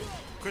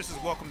 Chris is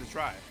welcome to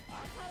try.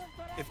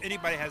 If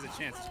anybody has a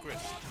chance, it's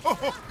Chris.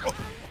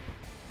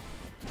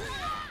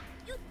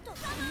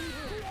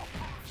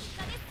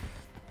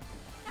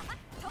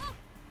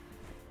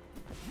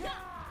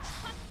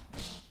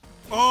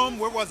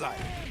 Where was I?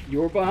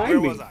 You were behind me.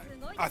 Where was I?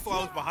 I thought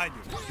I was behind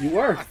you. You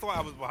were. I thought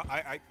I was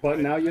behind. But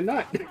now you're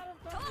not.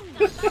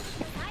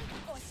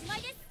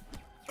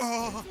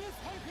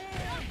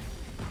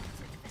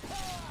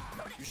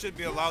 You should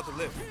be allowed to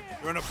live.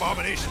 You're an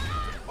abomination.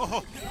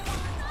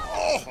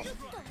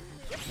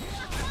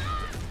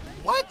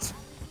 What?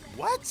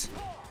 What?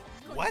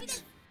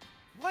 What?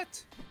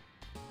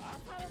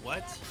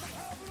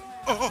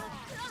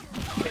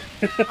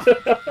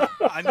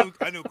 I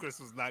knew Chris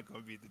was not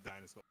gonna beat the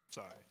dinosaur.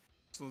 Sorry.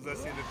 As soon as I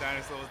seen the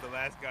dinosaur was the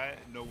last guy,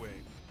 no way.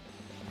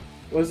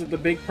 Was it the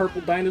big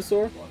purple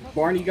dinosaur?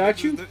 Barney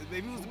got you?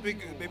 Maybe it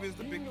was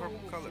the big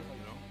purple color,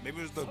 you know? Maybe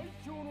it was the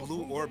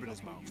blue orb in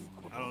his mouth.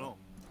 I don't know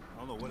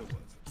what it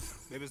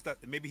was. Maybe it's that.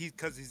 Maybe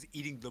because he's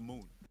eating the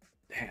moon.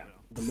 Damn,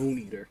 the Moon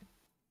Eater.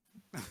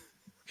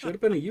 Should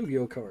have been a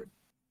Yu-Gi-Oh card.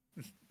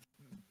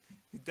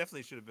 He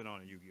definitely should have been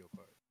on a Yu-Gi-Oh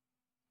card.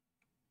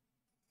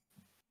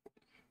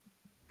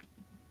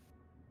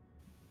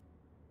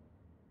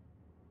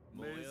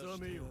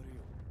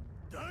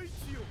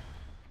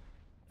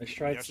 Let's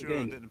try this Yashiro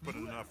again. didn't put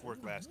in enough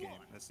work last game.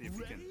 Let's see if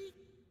he can.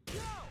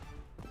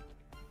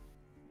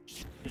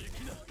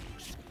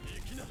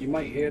 You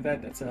might hear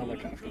that. That's a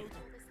helicopter.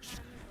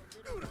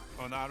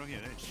 Oh no, I don't hear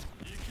anything.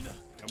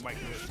 I might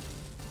hear it.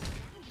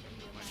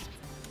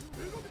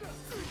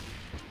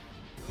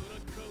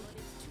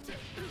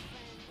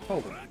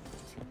 Hold on.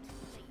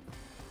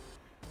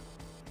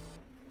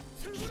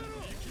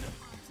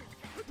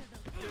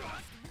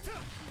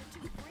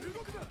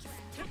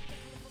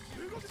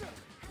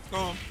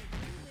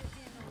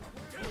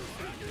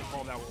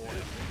 Call that war.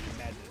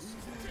 Madness.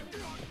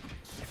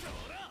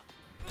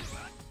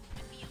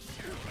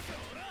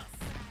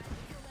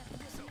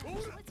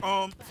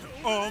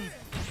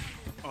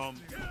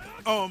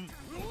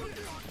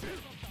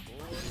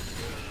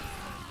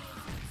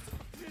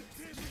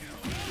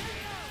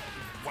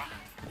 Wow.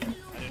 I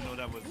didn't know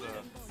that was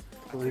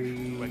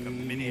like a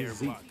mini air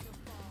Crazy. block.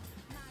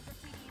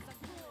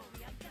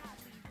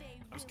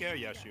 I'm scared,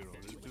 Yashiro.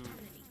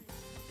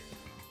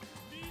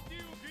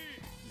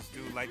 This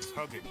dude likes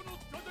hugging.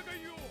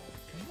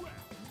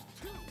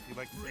 He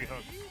likes free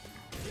hugs.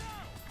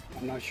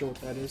 I'm not sure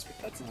what that is, but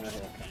that's not a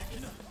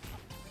helicopter.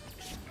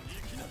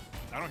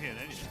 I don't hear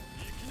anything.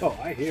 Oh,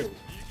 I hear it.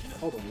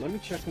 Hold on, let me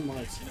check on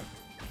my stuff.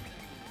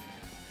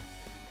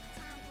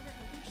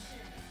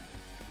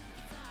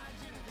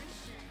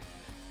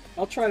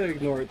 I'll try to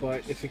ignore it,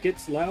 but if it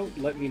gets loud,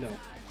 let me know.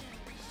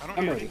 I don't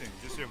I'm hear ready. anything,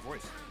 just your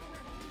voice.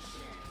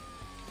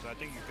 So I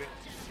think you're good.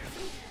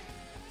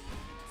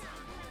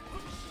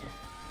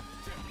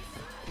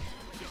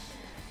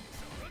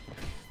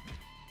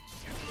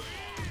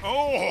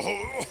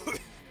 Oh!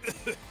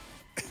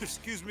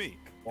 Excuse me.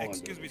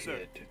 Excuse me,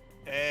 sir.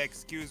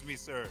 Excuse me,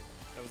 sir.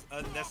 That was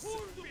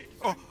unnecessary.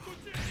 Oh!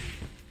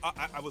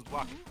 I was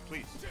blocking.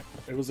 Please.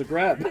 It was a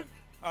grab.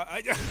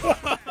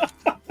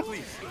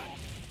 Please.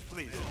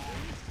 Please.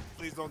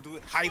 Please don't do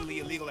it. Highly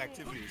illegal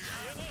activities.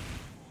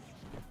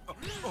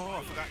 Oh,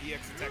 I forgot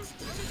EX attacks.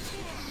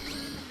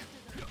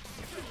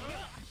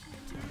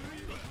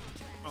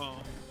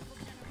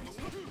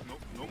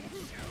 Nope.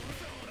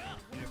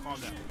 Yeah, calm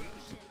down.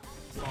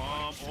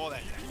 Calm all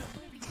that down.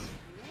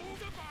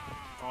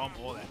 Calm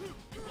all that down.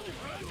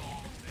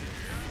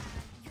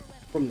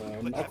 From the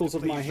knuckles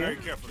of my hair?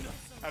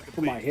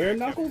 From my hair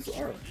knuckles?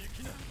 Or?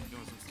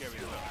 Doing some scary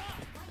stuff.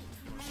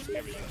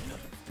 Scary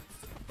stuff.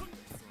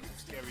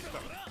 Scary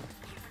stuff.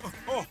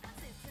 Oh!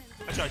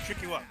 I tried to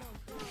trick you up.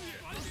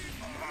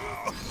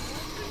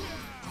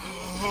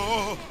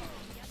 Oh!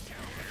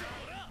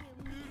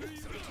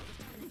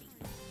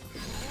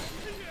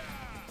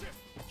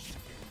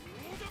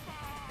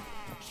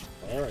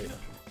 Alright.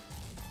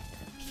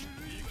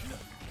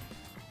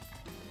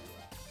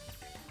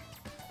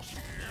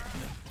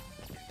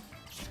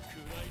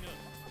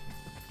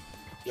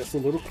 Just a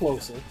little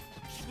closer.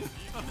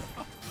 I'm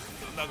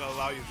not gonna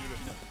allow you to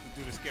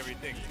do the scary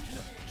thing.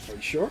 Are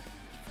you sure?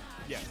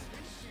 Yes.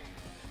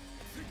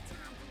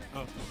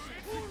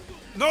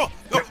 No!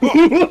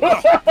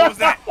 What was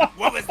that?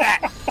 What was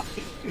that?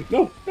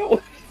 No!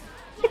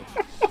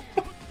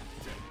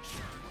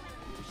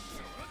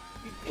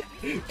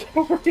 Get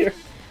over here!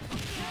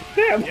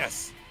 Damn!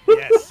 Yes.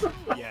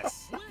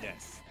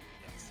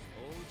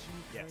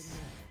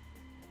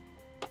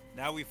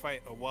 Now we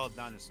fight a wild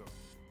dinosaur.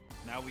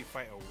 I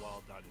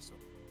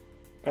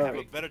have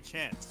a better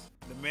chance.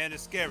 The man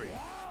is scary,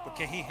 but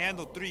can he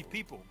handle 3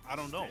 people? I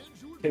don't know.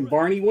 Can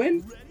Barney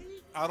win?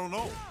 I don't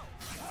know.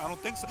 I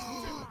don't think so.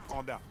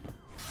 Calm down.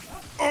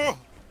 Oh!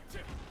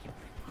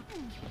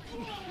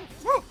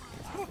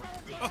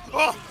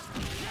 Oh!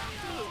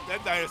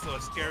 That dinosaur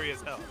is scary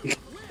as hell.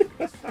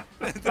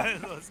 That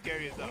dinosaur is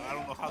scary as hell. I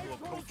don't know how to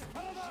approach him.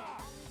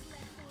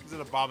 He's an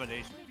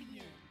abomination.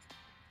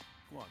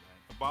 Come on, man.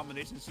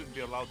 Abominations shouldn't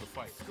be allowed to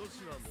fight.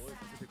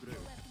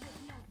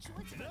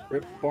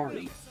 Rip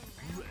Barney.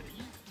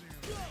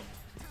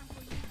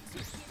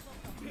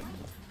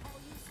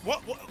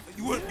 What?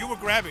 You were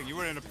grabbing. You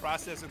were in the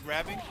process of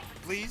grabbing.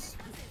 Please.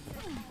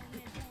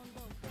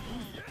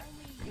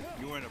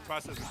 You were in the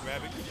process of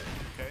grabbing.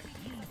 Okay.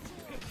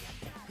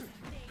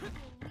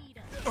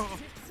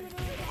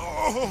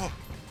 Oh,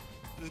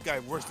 this guy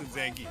worse than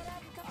Zangief.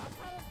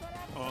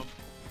 Oh,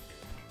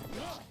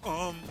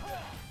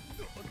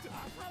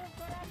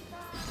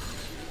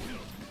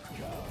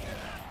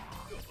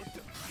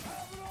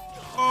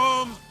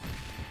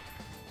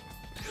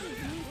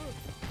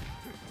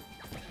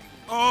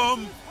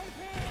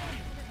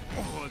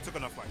 it took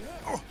enough fight.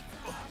 Oh.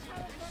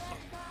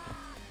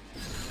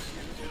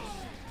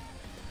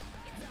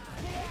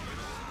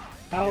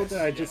 How did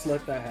I just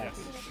let that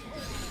happen?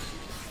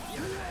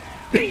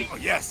 Oh,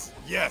 yes.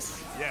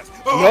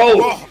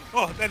 Oh, No!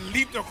 Oh, that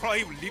leaped across.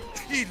 He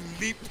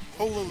leaped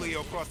holily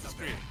across the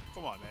screen.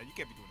 Come on, man. You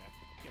can't be doing that.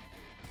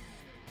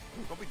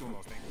 Don't be doing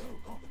those things.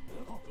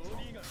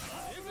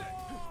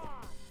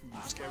 You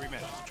scary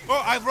man.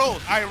 Oh, I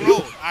rolled.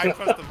 I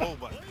pressed the roll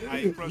button.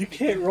 You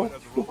can't roll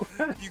through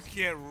grabs. You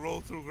can't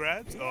roll through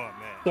grabs? Oh, man.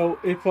 So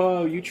if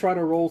you try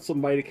to roll,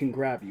 somebody can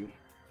grab you.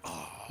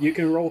 You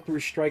can roll through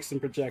strikes and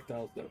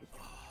projectiles, though.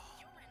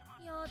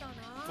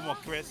 Come on,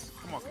 Chris.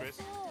 Come on, Chris.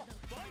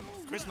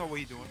 Chris know what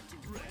he's doing.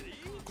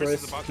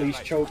 Chris, please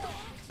choke.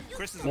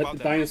 Chris is Let about the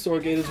that dinosaur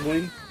get his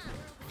wing.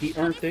 He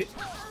earned it.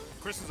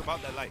 Chris is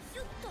about that life.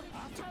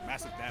 Took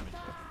massive damage.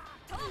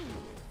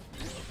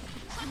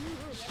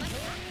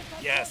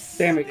 Yes.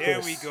 Damn it, Chris.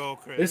 There we go,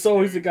 Chris. It's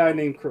always a guy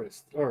named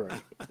Chris. All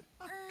right.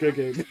 Good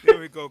game. There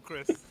we go,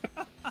 Chris.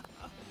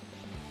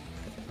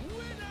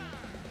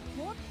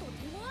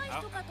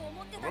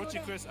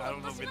 Orochi Chris, I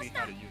don't know really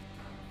how to use it,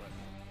 but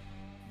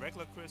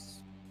regular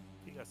Chris,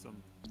 he got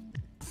some.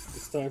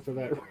 It's time for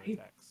that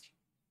raid.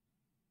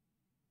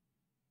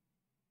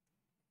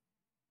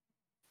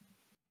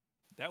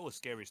 That was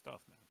scary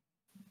stuff, man.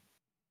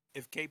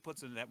 If K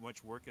puts in that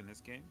much work in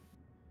this game,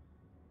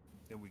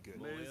 then we good.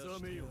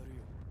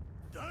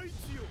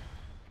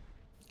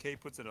 K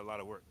puts in a lot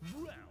of work.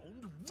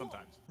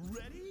 Sometimes.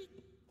 Ready?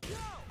 Go!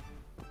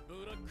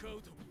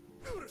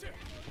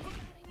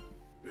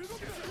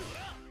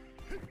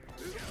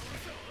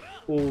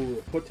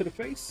 Ooh, foot to the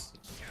face.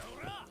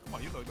 Come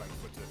on, you look like a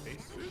foot to the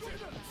face.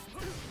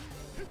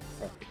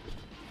 Right.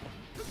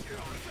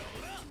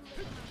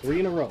 3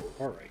 in a row.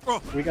 All right.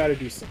 Oh. We got to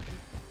do something.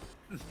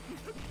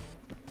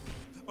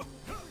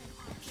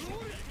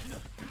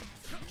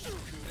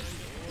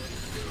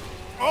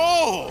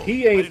 Oh!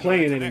 He ain't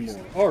playing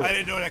anymore. All right. I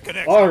didn't know that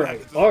connection. All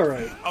right. All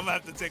right. I'm gonna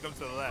have to take him to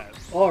the lab.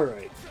 All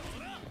right.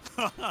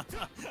 I'm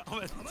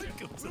gonna have to take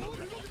him to the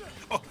lab.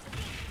 Oh.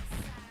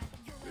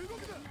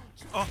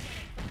 Oh.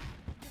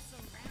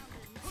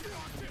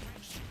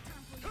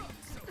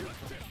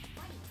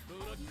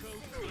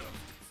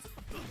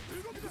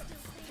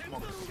 Come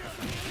on.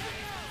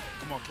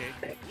 Come on, K.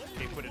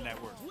 K, put in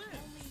that work.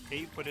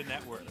 K, put in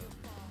that work.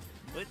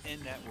 Put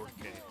in that work,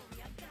 K.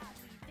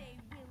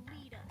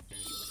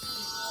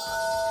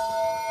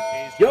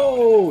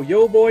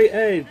 Yo boy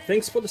Ed,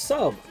 thanks for the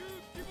sub.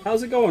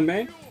 How's it going,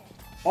 man?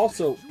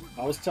 Also,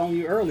 I was telling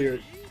you earlier,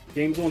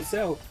 game's on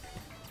sale.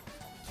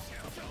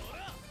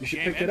 You should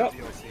pick it up.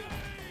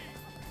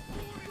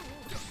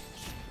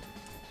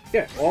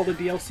 Yeah, all the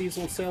DLC's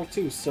on sale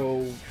too,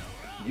 so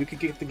you could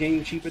get the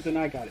game cheaper than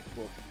I got it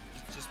for.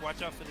 Just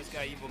watch out for this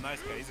guy,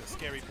 TheEvilNiceGuy. He's a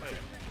scary player.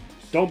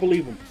 Don't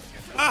believe him.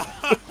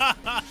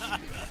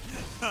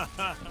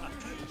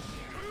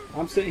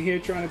 I'm sitting here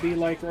trying to be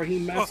like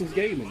Rahim Masters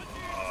gaming.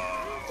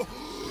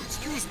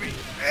 Excuse me.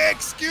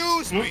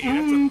 Excuse me.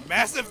 That's a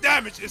massive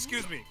damage.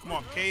 Excuse me. Come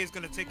on. K is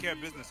going to take care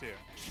of business here.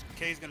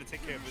 K is going to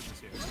take care of business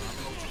here. I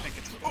don't know what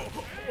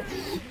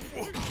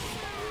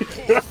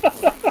you're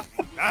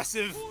thinking.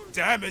 Massive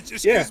damage.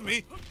 Excuse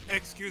me.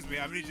 Excuse me.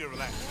 I need you to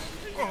relax.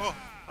 I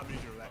need you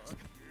to relax.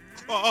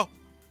 Oh,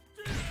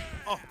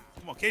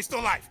 come on. K is still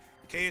alive.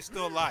 K is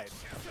still alive.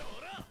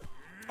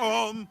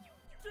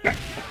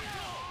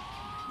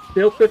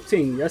 Still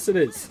 15. Yes, it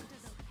is.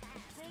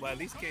 Well, at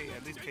least K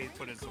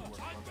put in some work.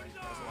 Okay?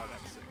 That's all I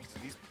got to say.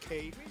 At least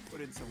K put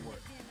in some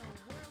work.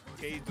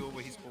 K doing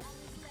what he's supposed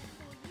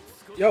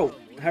to do. Yo,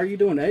 how are you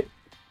doing, Ed?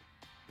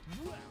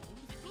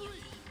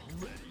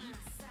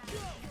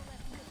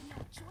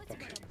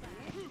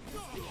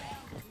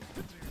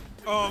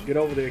 Okay. Get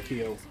over there,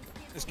 Kyo.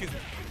 Excuse me.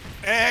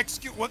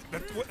 What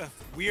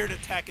weird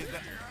attack is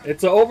that?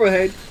 It's an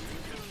overhead.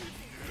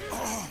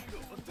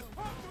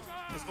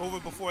 It's over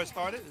before it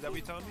started? Is that what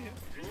you're telling me here?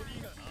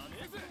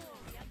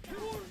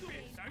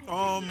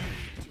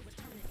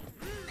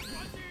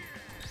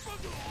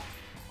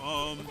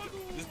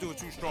 This dude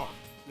is too strong.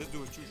 This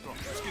dude is too strong.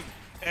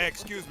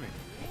 Excuse me.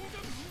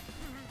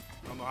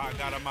 I don't know how I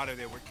got him out of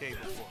there with K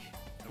before.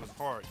 It was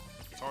hard.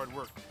 It's hard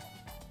work.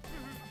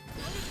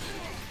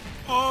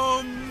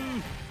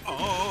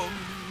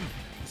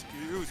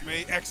 Excuse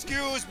me.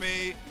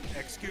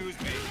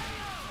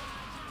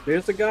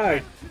 There's a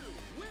guy.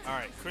 All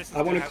right, Chris.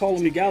 I want to call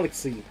him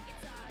Galaxy.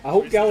 I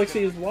hope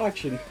Galaxy is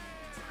watching.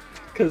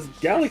 Because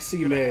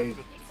Galaxy, man,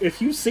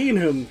 if you've seen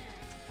him,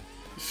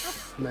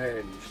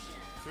 man.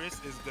 Chris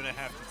is going to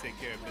have to take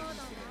care of business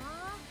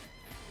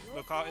today.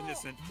 Look how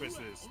innocent Chris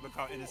is. Look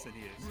how innocent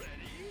he is.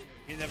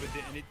 He never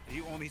did any,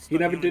 he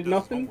never did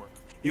nothing?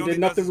 He did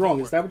nothing wrong.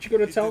 Is that what you're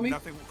going to tell me?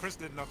 Chris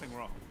did nothing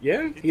wrong.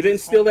 Yeah? He didn't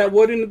steal that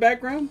wood in the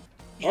background?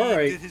 All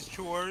right. He did his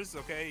chores,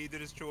 okay? He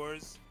did his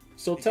chores.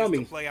 So tell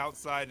me. To play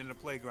outside in the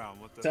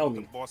playground with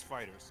the boss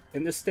fighters.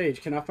 In this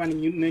stage, can I find the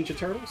Mutant Ninja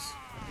Turtles?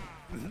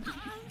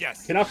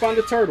 Yes. Can I find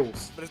the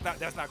turtles? But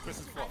that's not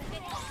Chris's fault.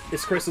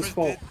 It's Chris's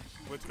fault.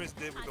 What Chris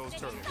did with those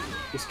turtles.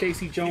 It's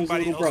Casey Jones'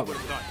 little brother.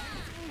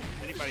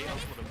 Anybody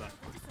else would have done.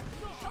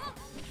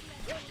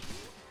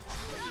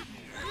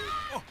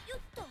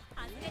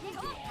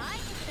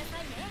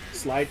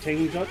 Slide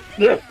change up.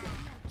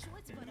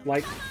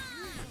 Like.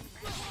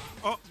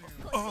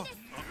 On,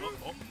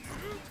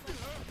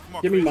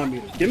 give me my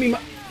meter. Give me my.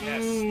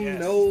 Yes,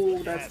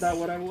 no, that's not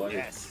what I want.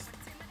 Yes.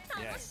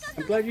 Yes.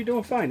 I'm glad you're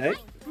doing fine, eh?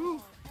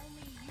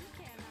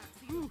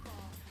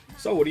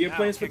 So, what are your Now,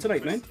 plans for King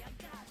tonight, Chris- man?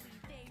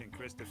 Can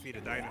Chris defeat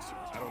a dinosaur?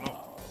 I don't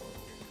know.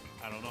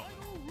 I don't know.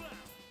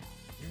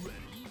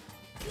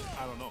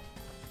 I don't know.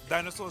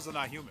 Dinosaurs are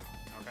not human,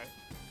 okay?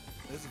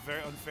 This is a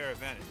very unfair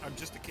advantage. I'm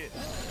just a kid.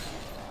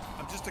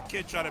 I'm just a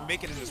kid trying to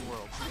make it in this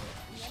world.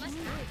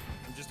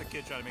 I'm just a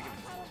kid trying to make it in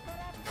this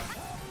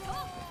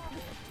world.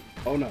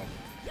 Oh no.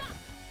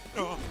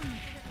 Oh.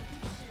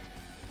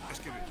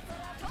 Excuse me.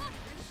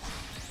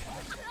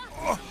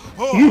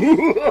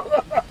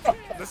 Oh.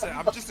 Listen,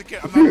 I'm just a kid.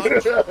 I'm not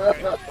lunch.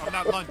 Okay? I'm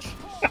not lunch.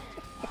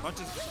 Lunch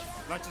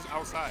is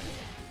outside.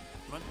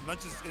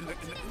 Lunch is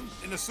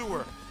in the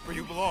sewer where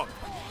you belong.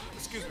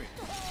 Excuse me.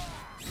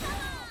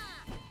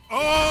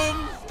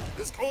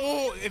 This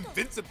whole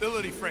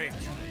invincibility frame.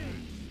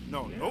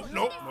 No, nope,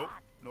 nope, nope,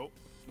 nope,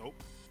 nope, nope,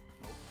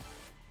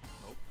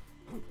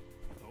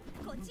 nope,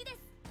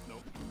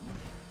 nope, nope.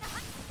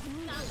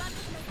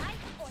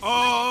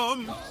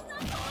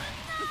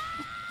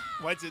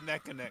 Why didn't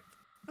that connect?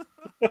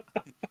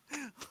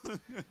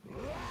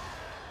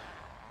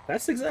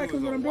 That's exactly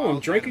what I'm doing. I'm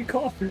drinking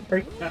coffee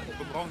right now. It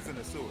belongs in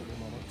the sewer.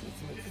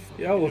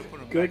 Yo,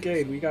 good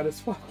game. We got to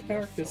swap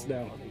characters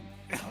now.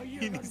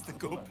 He needs to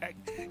go back.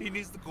 He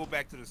needs to go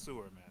back to the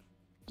sewer, man.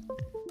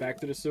 Back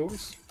to the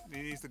sewers.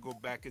 He needs to go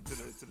back into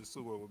the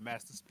sewer with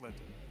Master Splinter.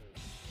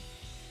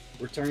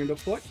 Return to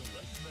foot.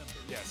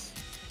 Yes.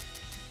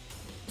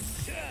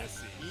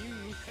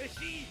 Let's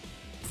see.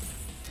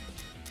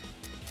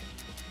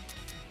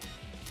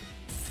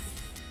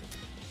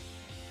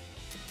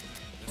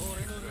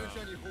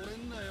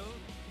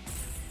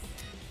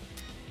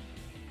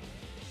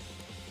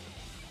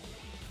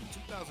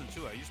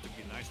 2002, I used to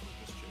be nice with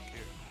this chick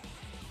here,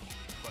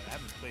 but I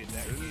haven't played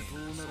that game in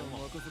so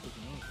long. I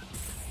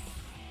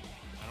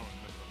don't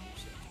remember her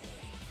moveset.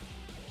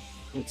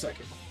 1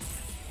 second.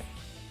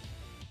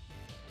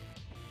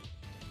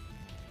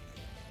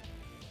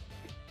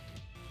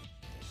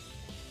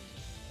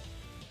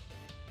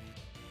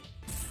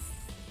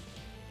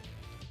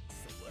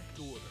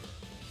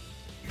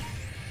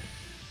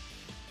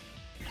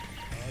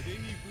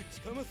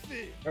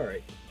 All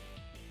right,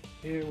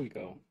 here we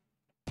go.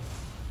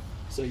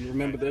 So you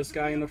remember this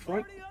guy in the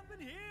front?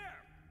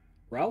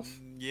 Ralph?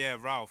 Yeah,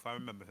 Ralph. I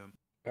remember him.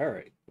 All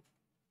right.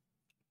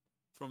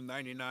 From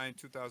 99,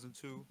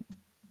 2002.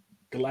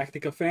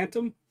 Galactica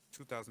Phantom?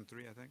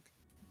 2003, I think.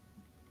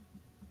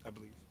 I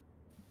believe.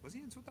 Was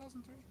he in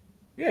 2003?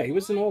 Yeah, he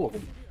was in all of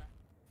them.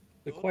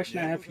 The question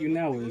I have for you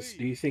now is,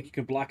 do you think you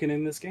can block it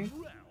in this game?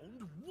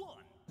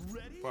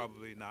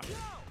 Probably not.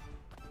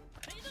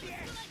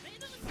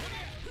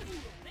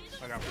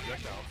 I got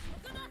projectiles.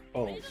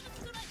 Oh.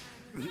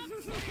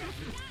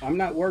 I'm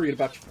not worried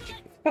about your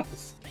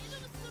projectiles.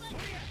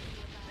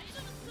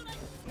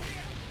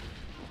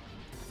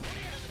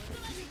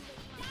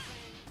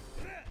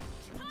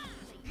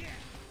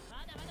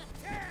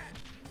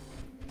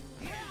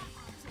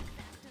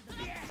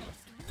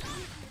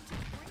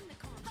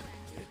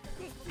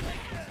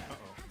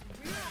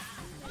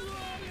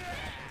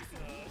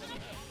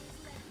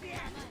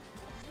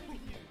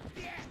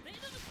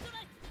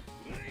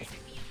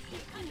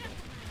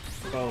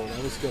 Oh,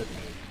 that was good.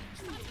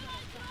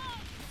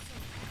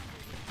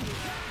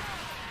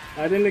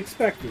 I didn't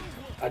expect it.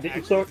 I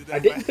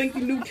didn't think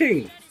you knew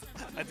King.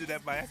 I did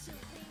that by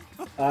accident.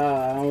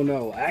 I don't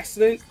know.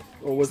 Accident?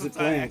 Or was it Sometimes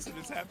planned?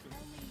 accidents happen.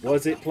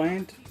 Was it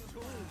planned?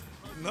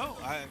 No,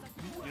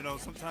 you know,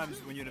 sometimes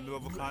when you're in the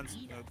middle of a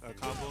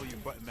combo, you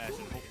button mash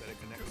and hope that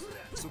it connects.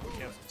 Super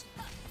cancels.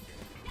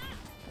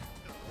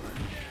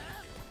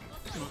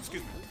 Oh,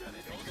 excuse me.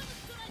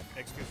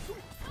 Excuse me.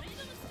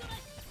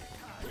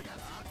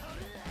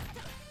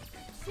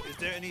 Is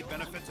there any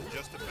benefit to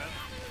just defense?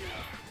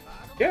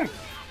 Yeah.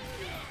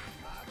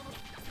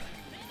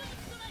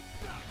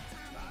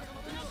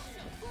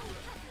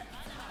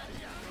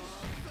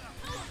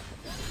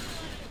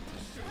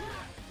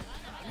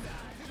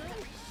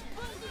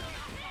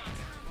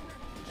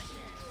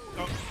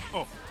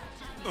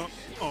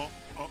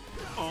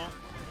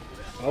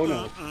 Oh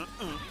no.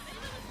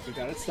 We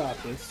gotta stop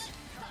this.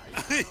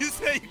 You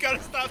say you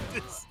gotta stop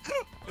this.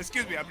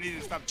 Excuse me, I need you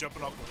to stop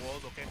jumping off the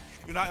walls, okay?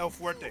 You're not El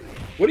Fuerte.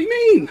 What do you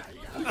mean?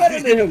 I'm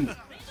better than him.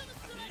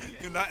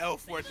 You're not El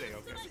Fuerte,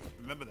 okay?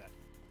 Remember that.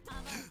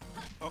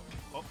 Oh,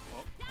 oh,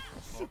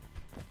 oh,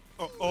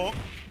 oh, oh, oh,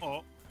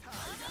 oh,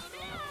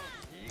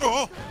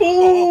 Oh!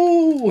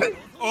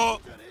 oh,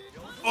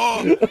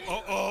 oh,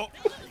 oh, oh.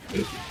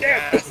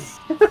 Yes,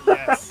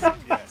 yes,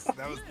 yes.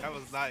 That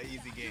was not an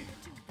easy game.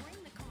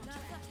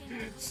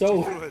 So,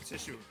 She threw her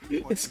tissue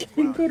this onto the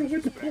game ground. could have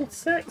win the whole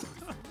set.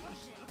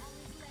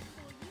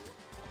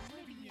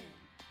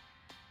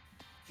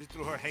 She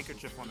threw her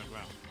handkerchief on the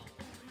ground.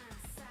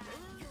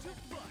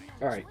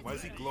 Alright. Why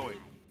is he glowing?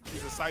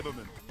 He's a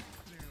Cyberman.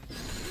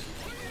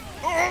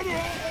 Oh,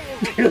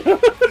 no!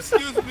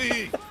 Excuse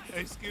me.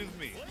 Excuse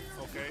me.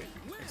 Okay?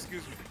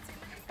 Excuse me.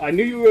 I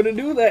knew you were gonna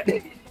do that.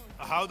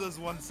 How does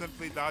one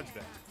simply dodge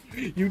that?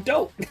 You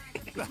don't.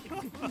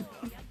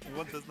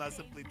 One does not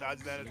simply dodge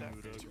that attack.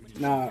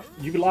 Nah,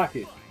 you block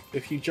it.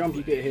 If you jump,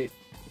 you get hit.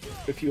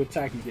 If you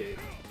attack, you get hit.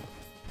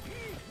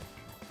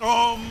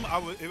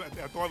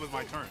 I thought it was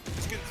my turn.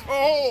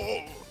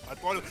 Oh! I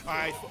thought it.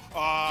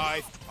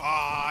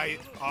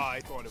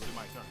 I thought it was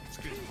my turn.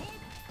 Excuse me.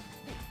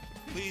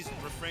 Please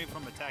refrain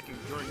from attacking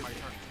during my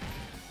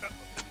turn.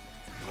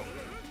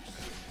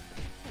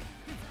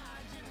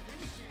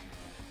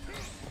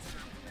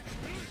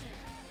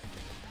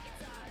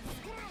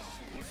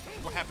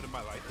 What happened in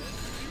my life?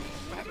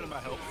 What happened in my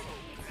health?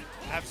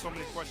 I have so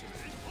many questions.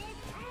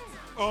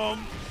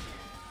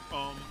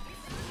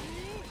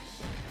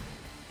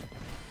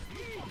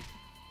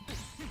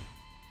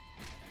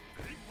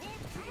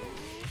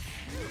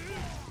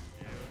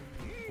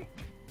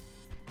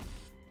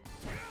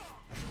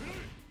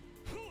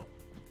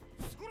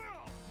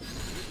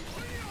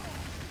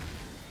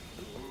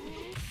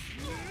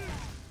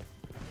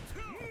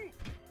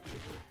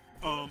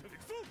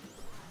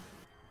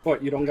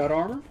 What, you don't got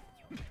armor?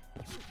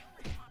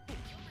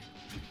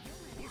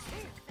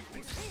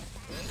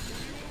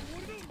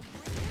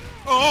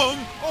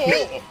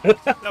 Oh!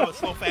 That was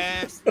so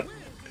fast.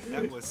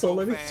 That was so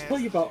let me fast. tell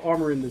you about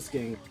armor in this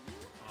game.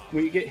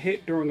 When you get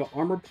hit during an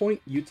armor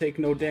point, you take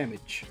no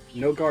damage.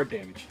 No guard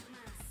damage.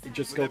 You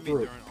just go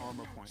through it.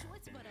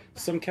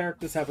 Some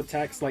characters have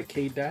attacks like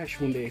K-Dash.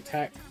 When they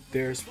attack,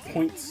 there's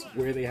points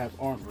where they have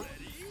armor.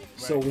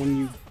 So when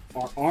you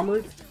are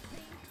armored,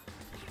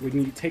 when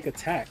you take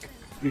attack,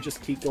 you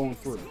just keep going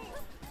through.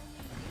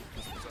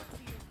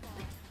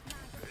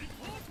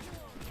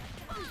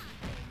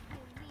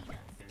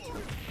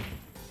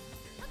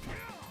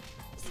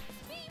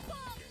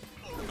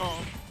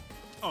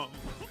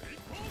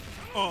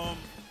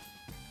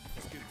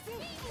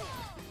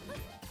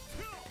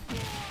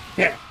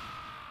 Yeah.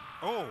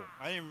 Oh,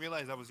 I didn't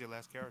realize that was your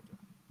last character.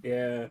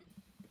 Yeah.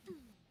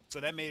 So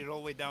that made it all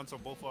the way down to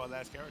both our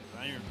last characters.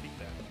 I didn't even peek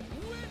that.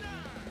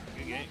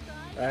 Good game.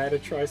 I had to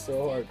try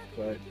so hard,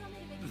 but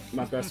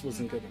my best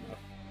wasn't good enough.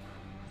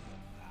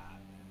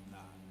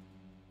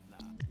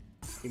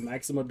 Can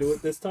Maxima do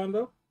it this time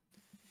though?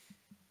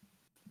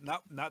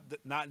 Not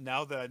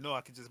now that I know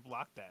I can just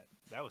block that.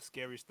 That was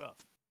scary stuff.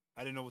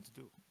 I didn't know what to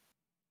do.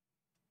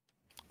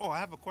 Oh, I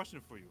have a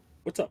question for you.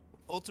 What's up?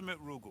 Ultimate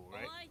Rugal,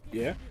 right?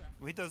 Yeah?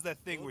 When he does that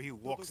thing where he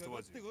walks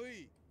towards you,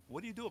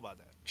 what do you do about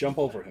that? Jump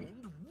over him.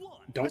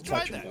 Don't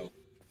touch him that. though.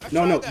 I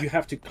No, tried that. you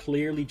have to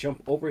clearly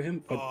jump over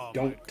him, but Oh my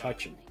don't God.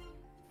 touch him.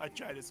 I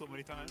tried it so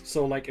many times.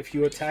 So like if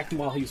you attack him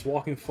while he's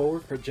walking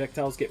forward,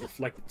 projectiles get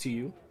reflected to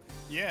you.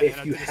 Yeah. If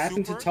and I you did a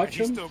happen to super, touch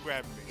and him, he still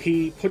grabbed me.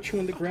 he puts you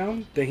on the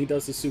ground, then he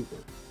does the super.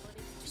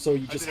 So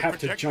you just did a have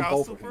to jump projectile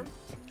over super, him.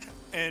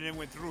 and it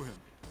went through him.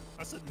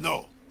 I said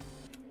no.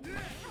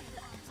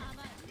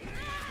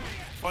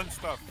 Fun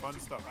stuff, fun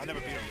stuff. I never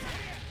beat him yet.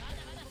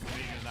 I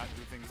need to not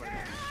do things like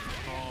that.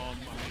 I'm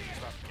gonna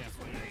stop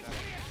canceling like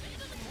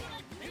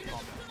that.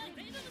 Calm down.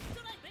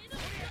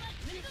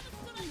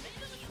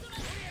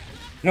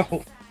 No.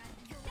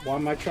 Why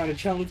am I trying to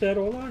challenge that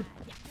online?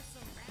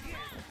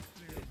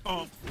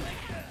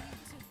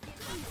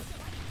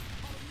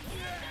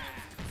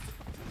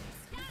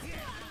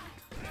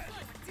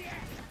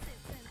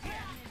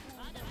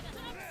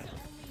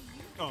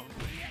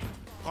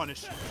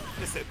 Punish.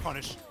 They said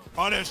punish.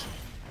 Punish!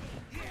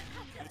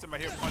 Every time I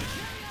hear punish,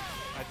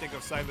 I think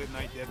of Silent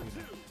Night, Deadly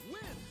Night.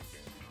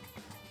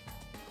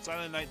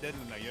 Silent Night, Deadly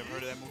Night. You ever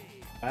heard of that movie?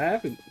 I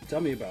haven't.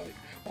 Tell me about it.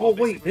 Oh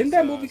wait, didn't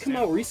that movie come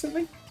out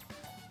recently?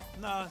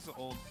 Nah, it's an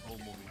old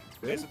movie.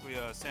 Really? Basically,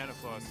 Santa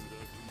Claus,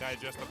 a guy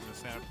dressed up in a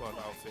Santa Claus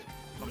outfit,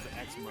 comes to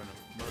axe murder,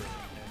 and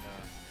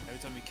every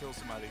time he kills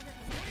somebody,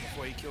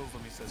 before he kills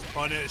them, he says,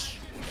 "Punish."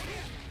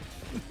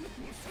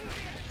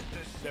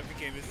 That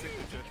became his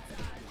signature.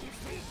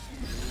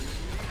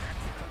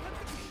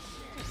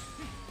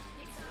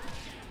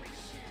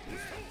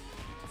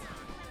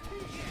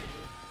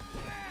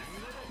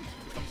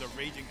 Becomes a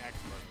raging axe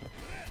murder.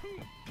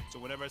 So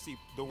whenever I see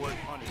the word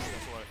punish,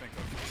 that's what I think of.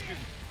 Excuse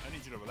me, I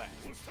need you to relax.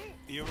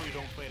 You really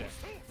don't play that.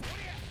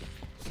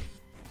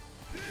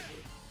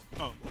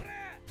 Oh.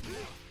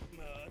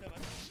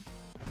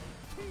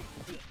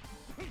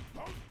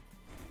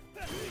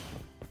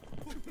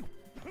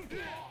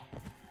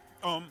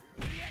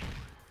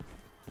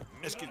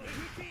 Excuse me.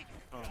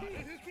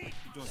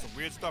 You're doing some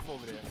weird stuff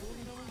over there.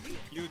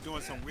 You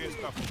doing some weird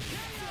stuff.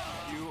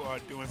 You are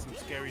doing some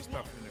scary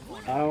stuff in the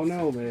corner. I don't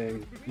know,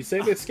 man. You say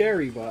they're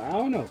scary, but I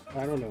don't know.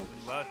 I don't know.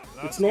 Lot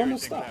It's of normal scary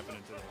things stuff.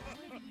 happening today.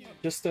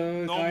 Just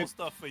a Normal guy.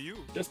 stuff for you.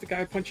 Just a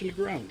guy punching the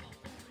ground.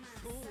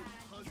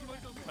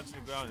 Punching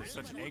the ground in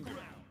such anger.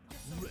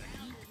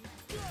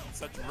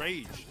 Such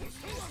rage.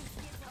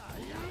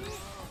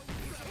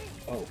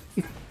 Oh.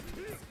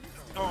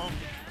 I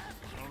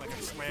don't like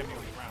to slam you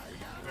on the ground.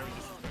 Very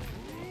disrespectful.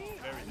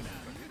 Very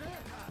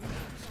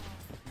disrespectful.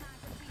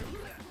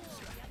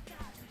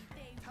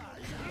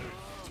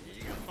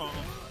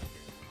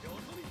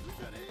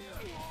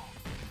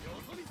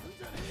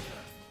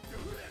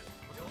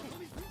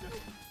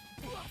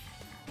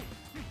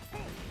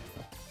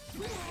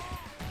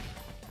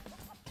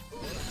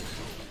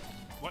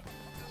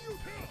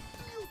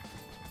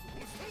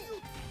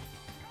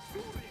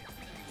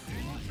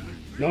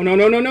 No, no,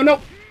 no, no, no,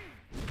 no!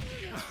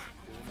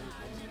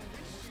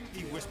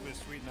 He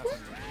whispers sweet nothing.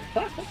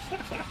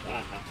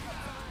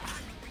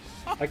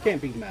 I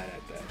can't be mad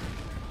at that.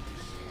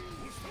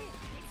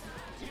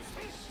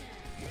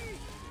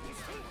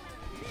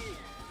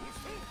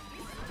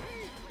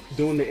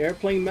 Doing the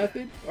airplane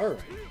method? Alright.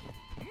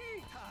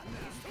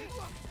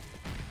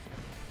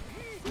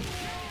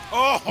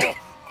 Oh!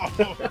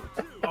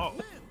 Oh!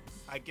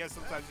 I guess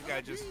sometimes you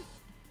gotta just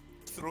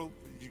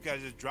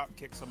drop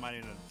kick somebody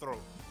in the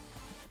throat.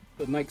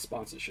 The Nike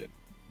sponsorship.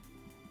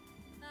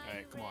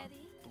 Alright, come on.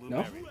 Blue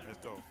No? Mary, let's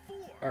go.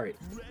 Alright.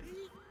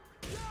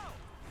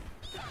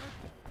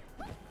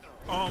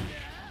 I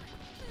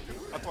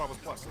thought I was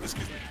plus.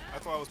 Excuse me. I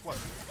thought I was plus.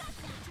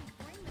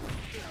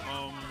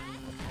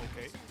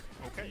 Okay.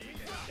 Okay.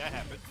 That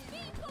happened.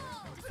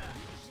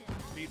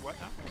 Speed what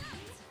now?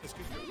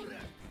 Excuse me.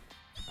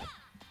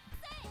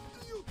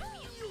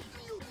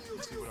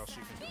 Let's see what else she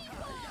can do.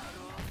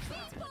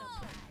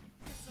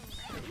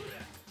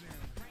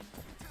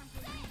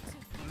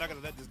 I'm not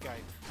gonna let this guy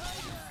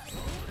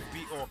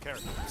beat all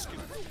characters.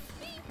 Excuse me.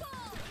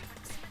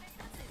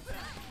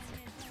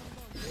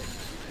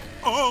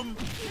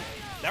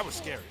 That was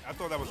scary. I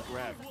thought that was a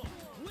grab.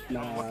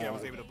 Nah, I'm lucky I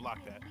was able to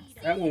block that.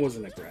 that one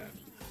wasn't a grab.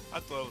 I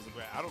thought it was a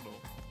grab. I don't know.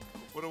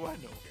 What do I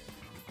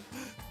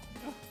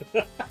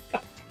know?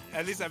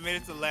 At least I made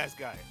it to the last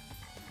guy.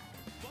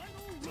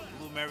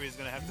 Blue Mary is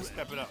gonna have to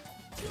step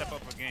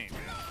up her game.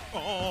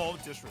 Oh,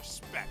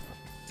 disrespect.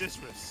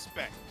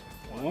 Disrespect.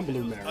 Come on,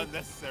 Blue Mary.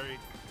 Unnecessary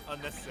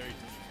disrespect.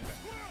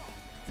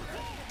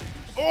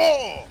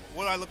 Oh!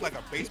 What do I look like,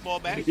 a baseball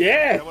bat?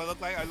 Yeah. Is that what I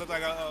look like? I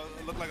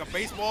look like a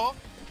baseball?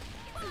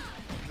 Is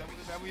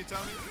that what you're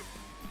telling me?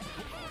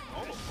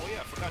 Oh yeah,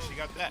 I forgot she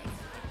got that.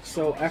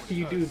 So after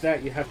you do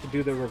that, you have to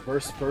do the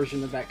reverse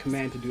version of that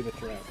command to do the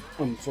throw.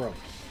 Throw.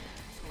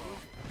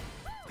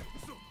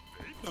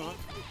 There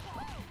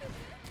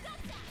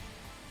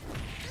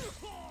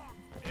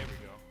we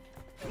go.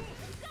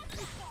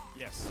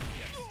 Yes.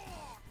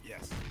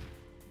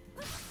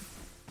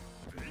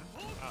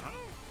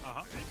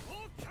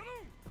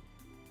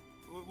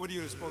 What are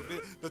you supposed to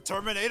be? The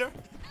Terminator?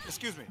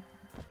 Excuse me.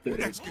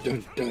 Excuse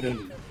me.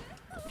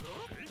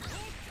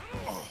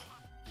 Oh.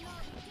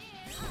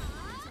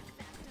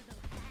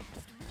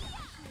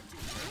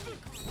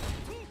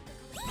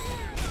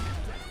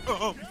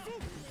 Oh.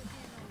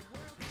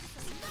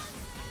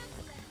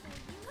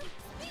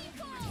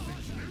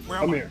 Where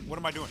am I? Here. What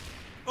am I doing?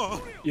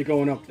 Oh. You're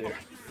going up there.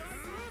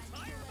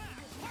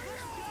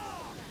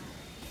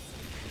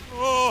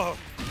 Oh.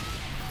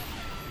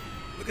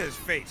 Look at his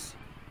face.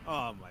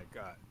 Oh my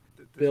God.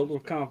 Build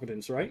with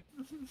confidence, right?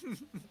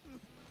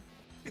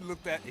 He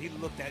looked at me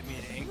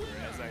in anger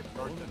as I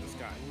burnt in the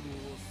sky.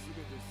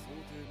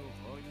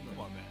 Come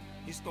on, man.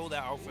 He stole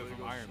that outfit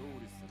from Iron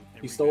Man.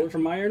 You stole it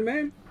from Iron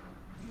Man?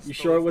 You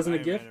sure it wasn't a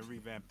gift? And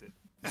revamped it.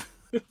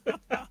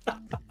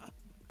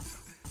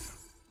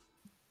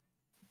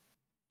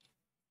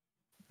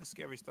 That's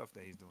scary stuff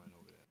that he's doing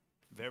over there.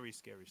 Very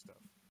scary stuff.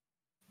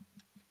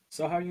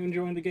 So how are you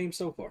enjoying the game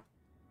so far?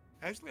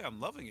 Actually, I'm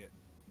loving it.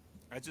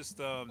 I just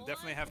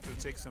definitely have to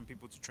take some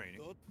people to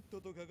training,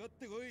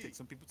 take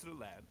some people to the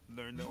lab,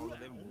 learn all of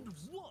their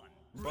moves.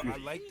 But I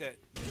like that.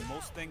 The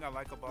most thing I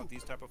like about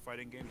these type of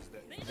fighting games is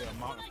that the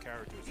amount of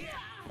characters you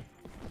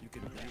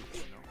can use.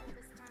 You know,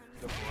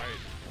 the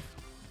variety.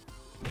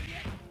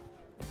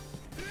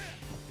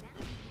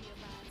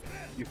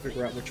 You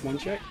figure out which one,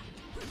 check?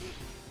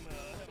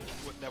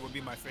 That would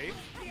be my fave?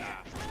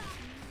 Nah.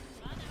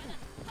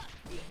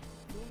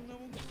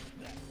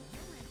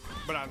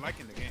 But I like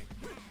in the game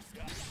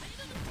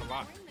a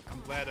lot.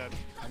 I'm glad I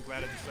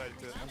decided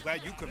to. I'm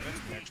glad you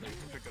convinced me actually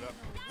to pick it up.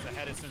 I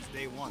had it since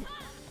day one.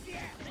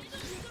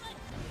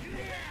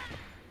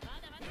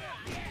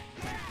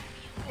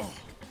 Oh.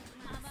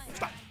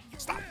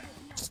 Stop!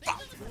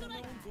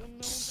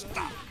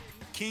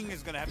 King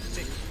is gonna have to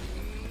take it.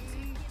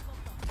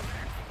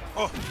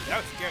 Oh, that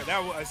was scary.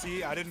 I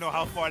see. I didn't know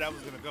how far that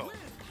was gonna go.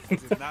 I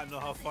did not know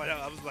how far that.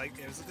 I was like,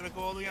 is it gonna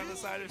go all the way on the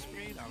side of the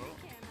screen? I don't know.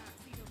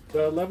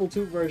 The level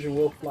 2 version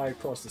will fly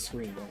across the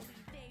screen, though.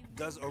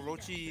 Does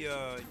Orochi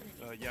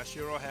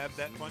Yashiro have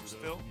that punch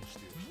still?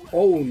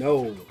 Oh,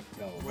 no.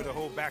 Where the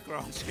whole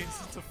background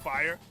changes to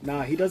fire?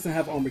 Nah, he doesn't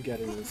have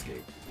Armageddon in this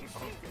game.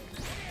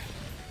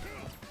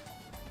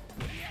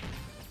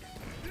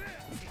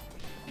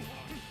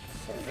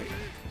 Alright.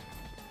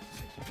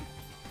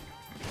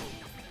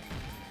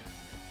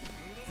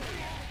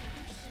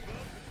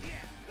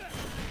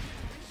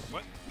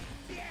 What?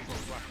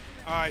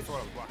 I thought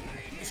I was blocking.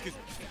 Excuse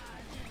me.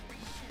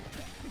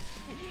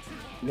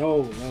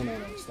 No.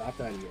 Stop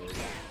that, you.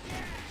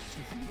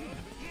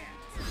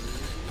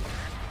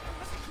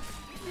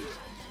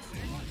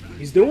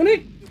 He's doing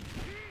it?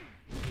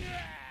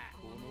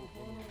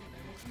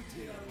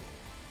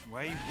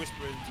 Why are you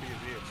whispering into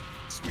his ears?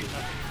 Sweet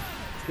nothing.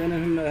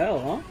 Sending him to hell,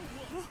 huh?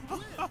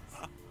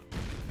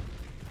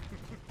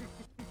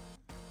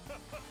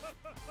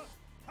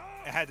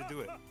 I had to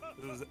do it.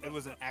 It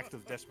was an act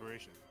of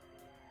desperation.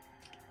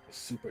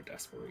 Super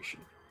desperation.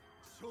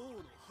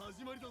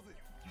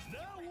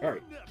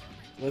 Alright,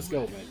 let's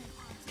go, man.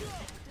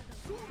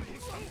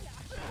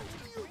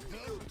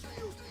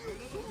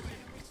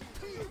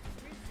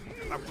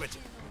 Stop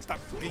glitching. Stop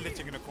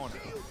glitching in the corner.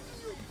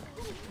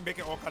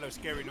 Making all kind of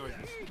scary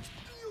noises.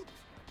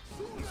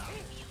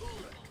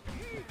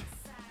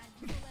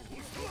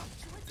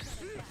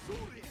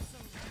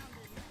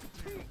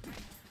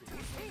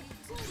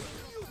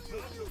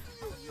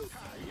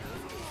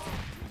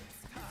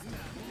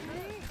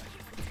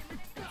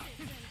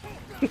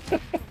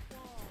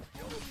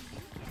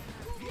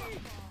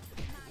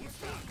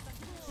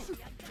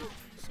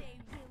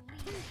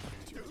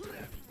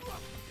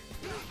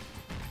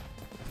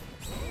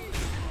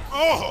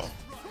 Oh!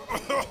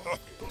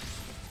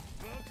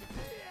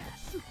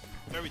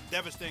 Very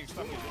devastating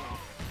stuff you're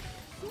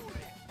doing.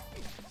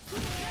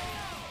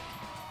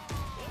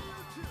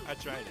 I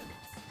tried it.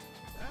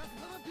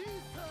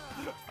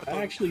 I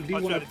actually do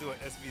I'll want try to do an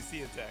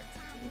SVC attack.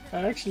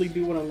 I actually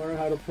do want to learn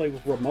how to play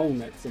with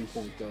Ramon at some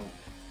point, though.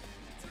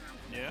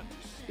 Yeah?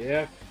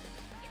 Yeah.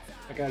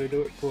 I gotta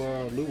do it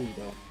for Louis,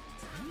 though.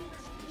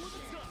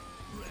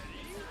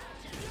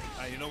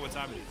 You know what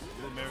time it is.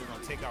 Little Mary's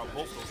gonna take out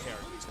both those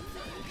characters.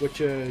 Which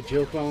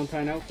Jill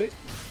Valentine outfit?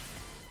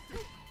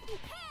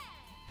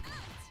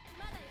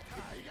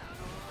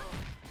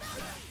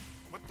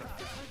 What the?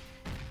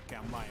 Okay,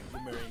 I'm lying.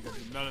 Little Mary ain't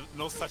gonna do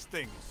no such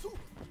thing.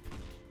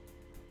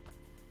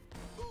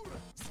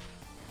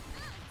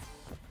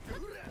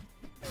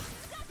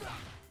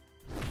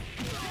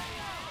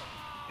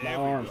 There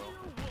we go.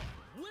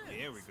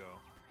 There we go.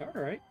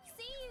 Alright.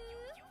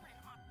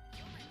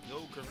 Yo,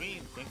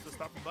 Kareem, thanks for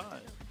stopping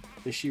by.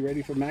 Is she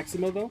ready for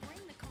Maxima, though?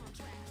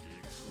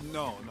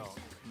 No.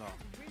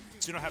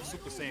 She don't have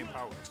Super Saiyan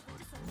powers.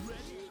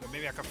 But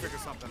maybe I can figure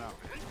something out.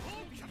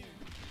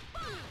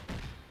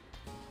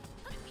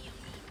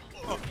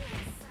 Oh.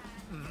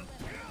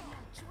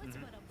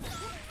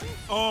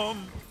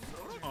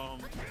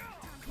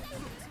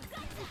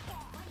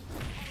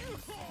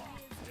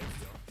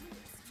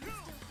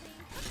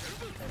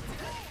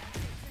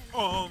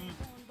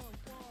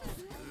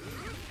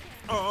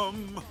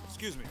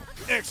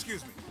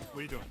 Excuse me. What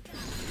are you doing?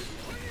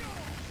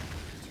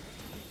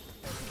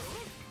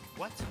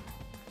 What?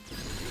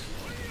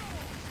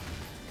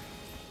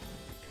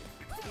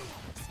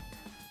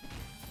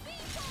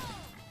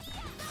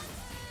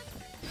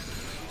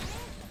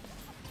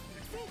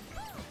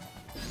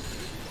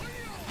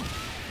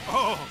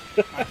 Oh,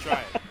 I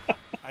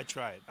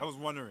tried. I was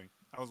wondering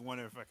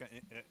if I can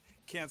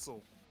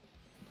cancel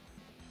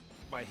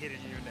by hitting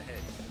you in the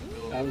head.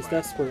 I was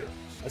desperate.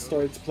 I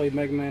started to play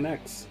Mega Man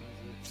X.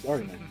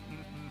 Sorry, man.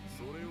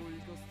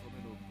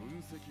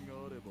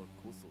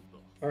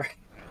 Alright,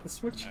 let's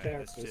switch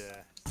characters.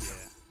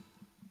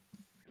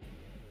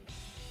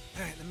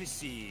 Alright, let me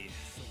see.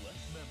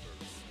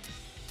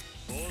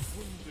 Who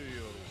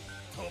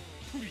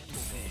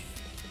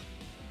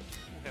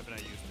haven't I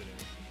used today?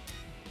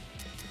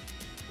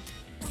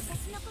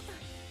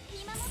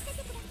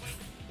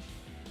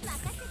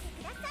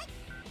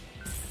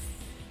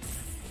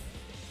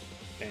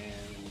 And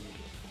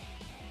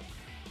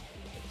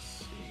let's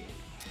see.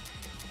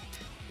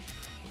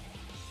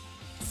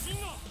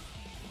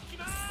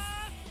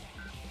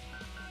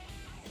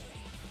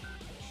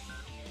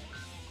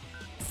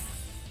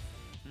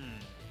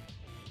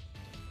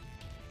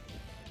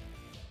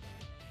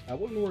 I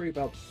wouldn't worry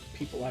about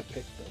people I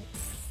picked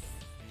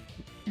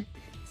though.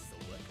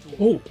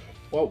 Oh,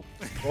 whoa.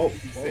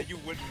 You said you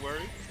wouldn't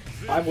worry?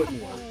 I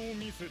wouldn't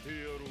worry.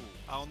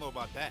 I don't know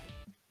about that.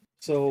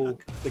 So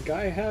the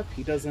guy I have,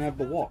 he doesn't have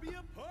the walk.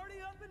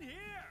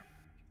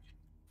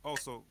 Oh,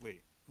 so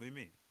wait, what do you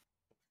mean?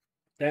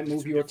 That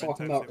move you were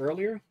talking about of...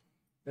 earlier,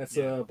 that's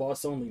a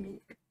boss only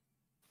move.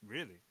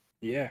 Really?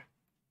 Yeah.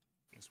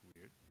 That's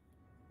weird.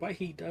 But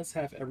he does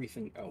have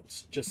everything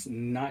else, just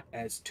not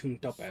as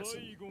tuned up as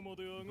him.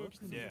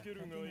 Yeah.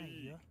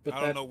 But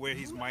I don't know where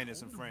he's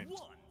minus in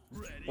frames.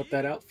 But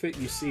that outfit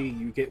you see,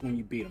 you get when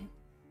you beat him.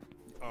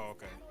 Oh,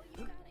 okay.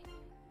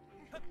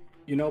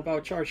 You know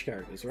about charge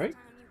characters, right?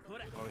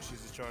 Oh,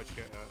 she's a charge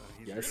character.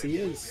 Yes, he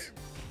is.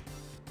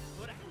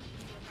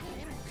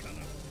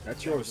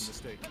 That's That was a yours.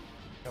 mistake.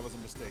 That was a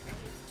mistake.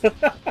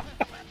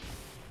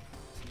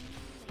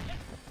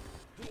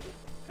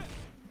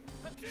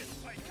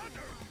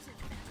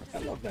 I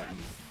love that.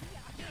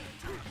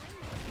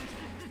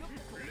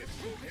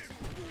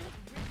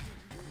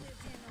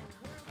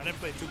 I didn't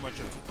play too much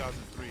of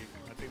 2003.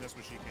 I think that's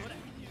where she came from.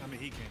 I mean,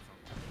 he came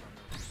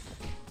from.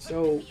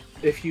 So,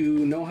 if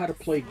you know how to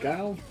play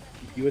Guile,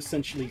 you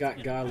essentially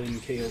got Guile in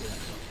KO.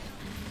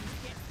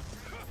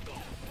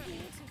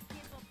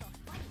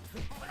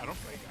 I don't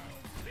play Guile.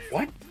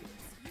 What?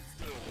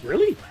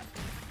 Really?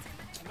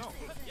 No.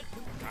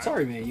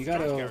 Sorry, man. You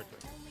gotta. Charge character.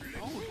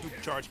 Do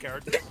charge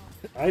characters.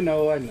 I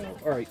know.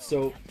 Alright,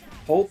 so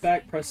hold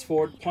back, press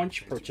forward,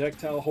 punch,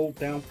 projectile, hold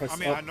down, press I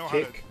mean, up, I know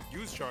kick. how to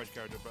use charge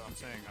character, but I'm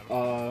saying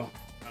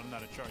I'm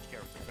not a charge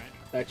character fan.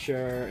 That's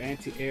your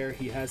anti-air.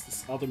 He has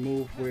this other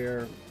move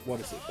where, what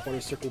is it,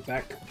 quarter circle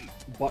back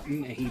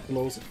button, and he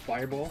blows a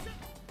fireball.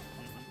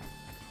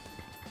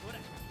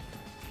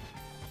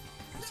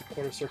 It's a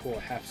quarter circle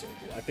or half circle.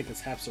 I think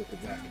it's half circle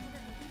back.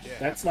 Yeah.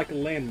 That's like a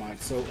landmine.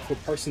 So if a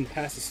person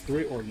passes through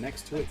it or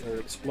next to it or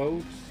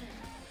explode,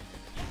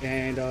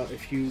 and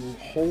if you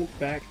hold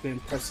back, then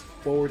press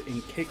forward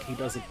and kick, he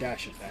does a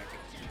dash attack.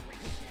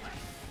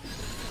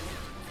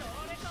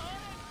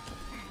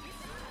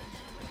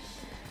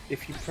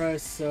 If you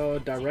press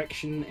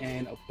direction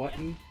and a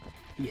button,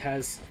 he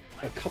has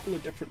a couple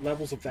of different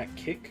levels of that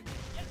kick.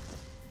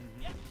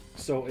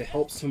 So it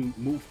helps him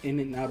move in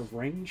and out of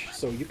range,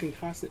 so you can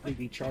constantly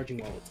be charging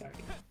while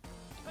attacking.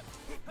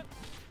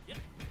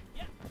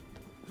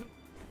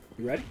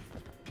 You ready?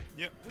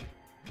 Yep.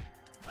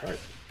 Alright.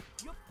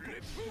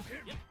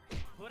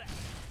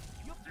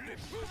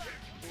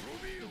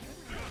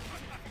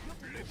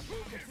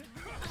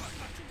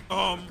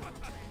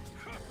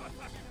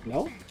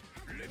 No?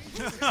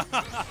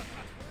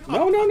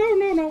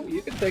 No.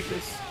 You can take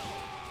this.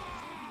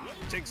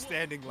 Take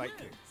standing light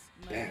kicks.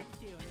 Damn.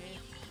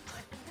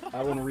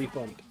 I want a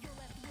refund.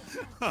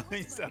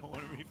 He said I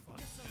want a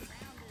refund.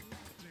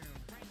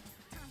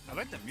 I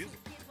like that music.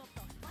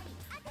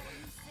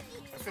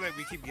 I feel like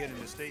we keep getting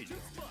this stage.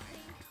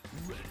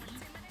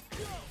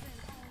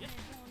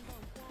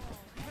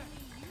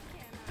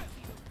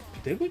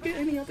 Did we get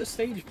any other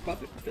stage but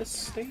this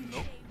stage?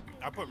 Nope.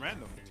 I put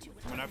random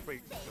when I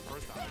played the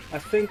first time. I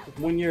think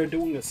when you're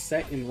doing a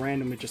set in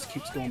random, it just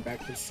keeps going back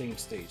to the same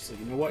stage. So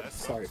you know what?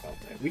 That's Sorry about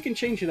that. We can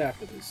change it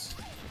after this.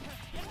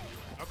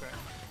 Okay.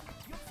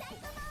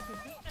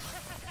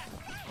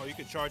 Oh, you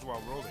can charge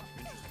while rolling.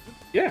 Interesting.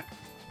 Yeah.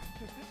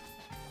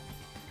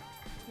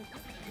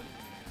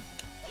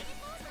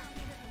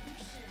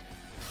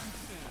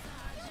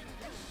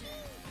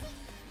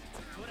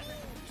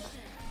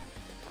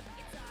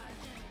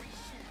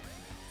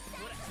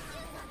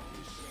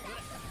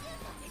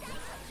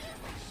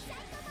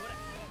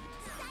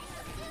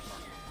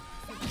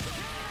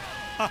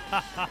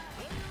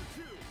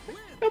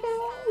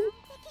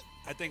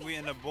 I think we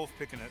end up both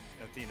picking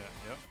Athena.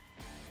 Yep.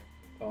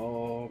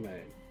 Oh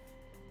man.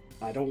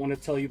 I don't want to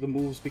tell you the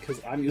moves because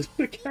I'm using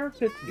the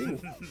character too.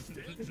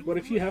 But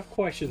if you have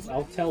questions,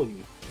 I'll tell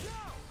you.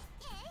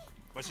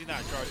 But she's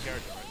not a charged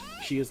character,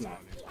 right? She is not.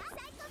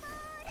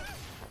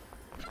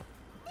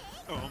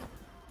 Oh,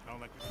 I don't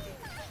like.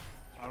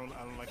 I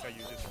don't like how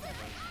you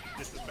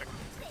disrespect me.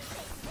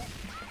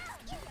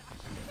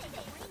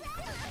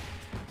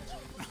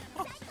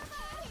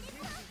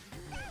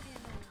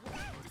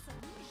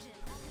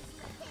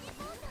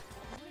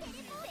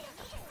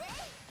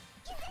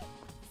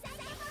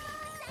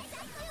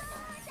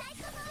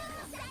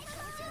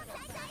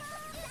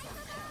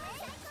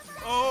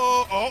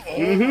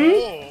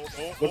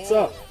 What's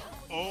up?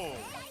 Oh.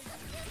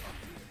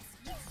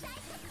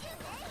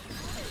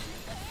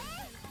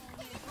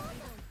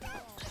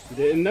 You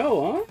didn't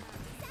know, huh?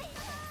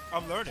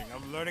 I'm learning.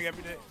 I'm learning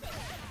every day.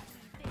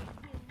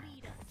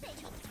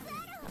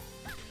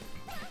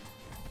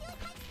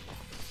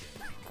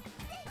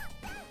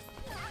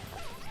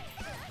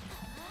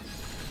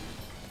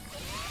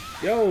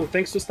 Yo,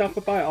 thanks for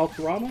stopping by,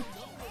 Altarama.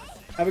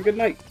 Have a good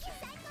night.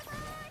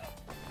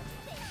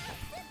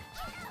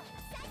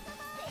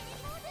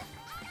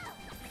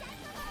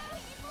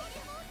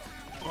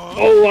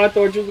 Oh, I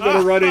thought you was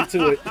gonna run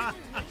into it.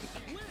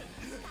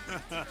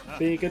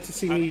 Then you get to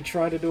see me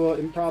try to do an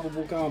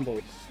improbable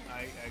combo.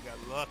 I got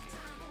lucky.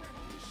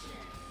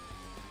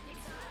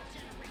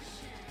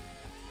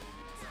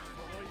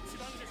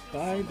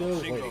 By the way,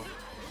 Shingo.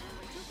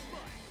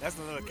 That's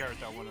another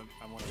character I wanna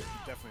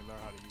definitely learn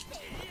how to use.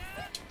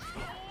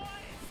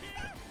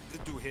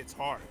 This dude hits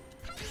hard.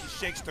 He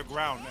shakes the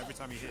ground every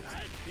time he hits.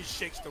 He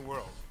shakes the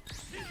world.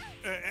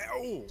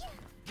 Oh!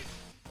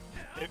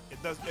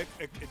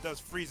 It does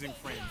freezing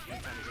frames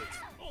anytime it hits.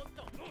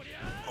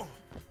 Oh!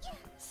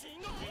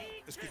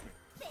 Excuse me.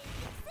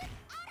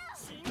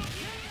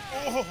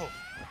 Oh!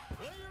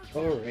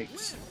 alright,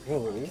 so...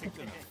 Kicked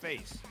in the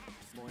face.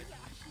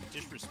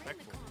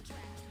 Disrespectful.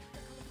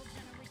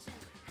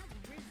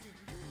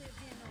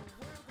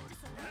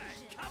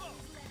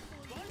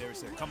 There he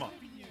said, come on.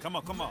 Come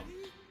on, come on.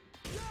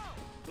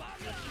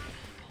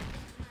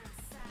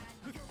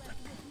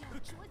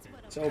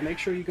 So make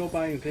sure you go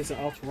by and visit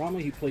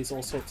Altarama. He plays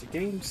all sorts of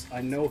games.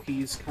 I know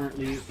he's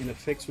currently in a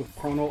fix with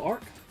Chrono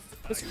Arc.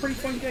 It's a pretty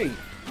fun game.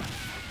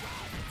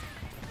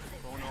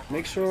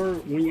 Make sure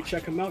when you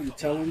check him out, you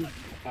tell him,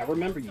 I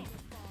remember you.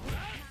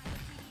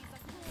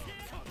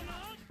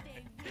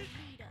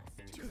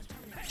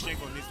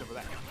 Shingo needs to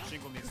relax.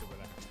 Shingo needs to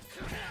relax.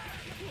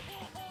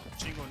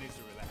 Shingo needs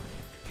to relax.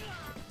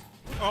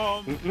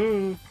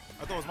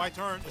 I thought it was my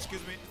turn.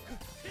 Excuse me.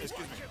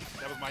 Excuse me.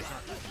 That was my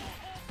turn.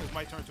 It was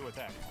my turn to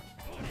attack.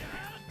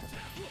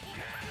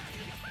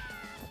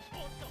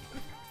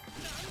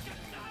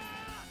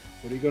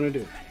 What are you gonna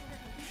do?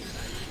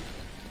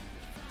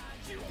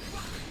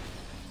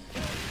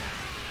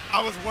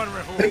 I was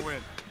wondering who would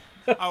win.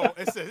 Oh,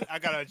 it says I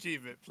got an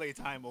achievement.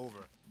 Playtime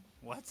over.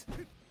 What?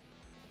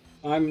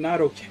 I'm not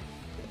okay.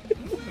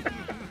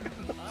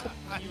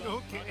 I'm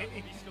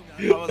okay.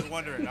 I was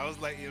wondering. I was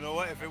like, you know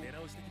what? If it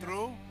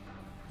through,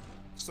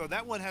 So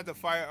that one had the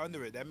fire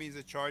under it. That means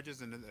it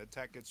charges and the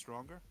attack gets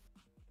stronger.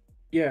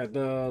 Yeah,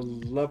 the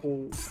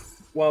level.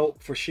 Well,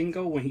 for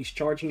Shingo, when he's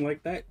charging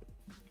like that,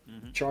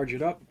 charge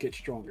it up, get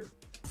stronger.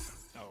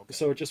 Oh, okay.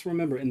 So just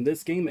remember, in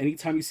this game,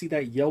 anytime you see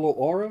that yellow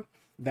aura,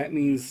 that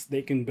means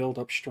they can build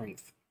up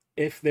strength.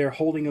 If they're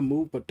holding a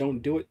move but don't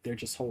do it, they're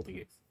just holding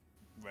it.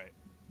 Right.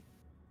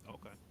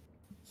 Okay.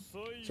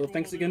 So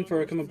thanks again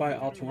for coming by,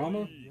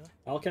 Alterama.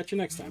 I'll catch you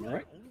next time,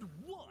 alright?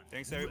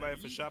 Thanks everybody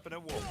for shopping at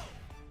Walmart.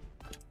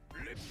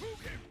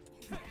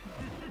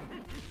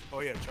 Oh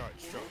yeah,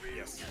 charge.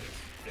 Yes.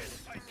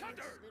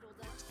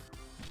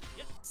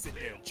 Sit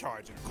there and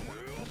charge in the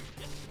corner.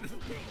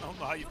 I don't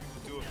know how you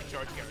people do it for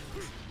charge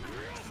characters.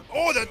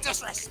 Oh, the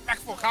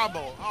disrespectful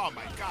combo! Oh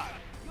my god.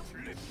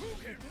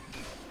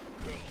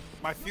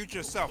 My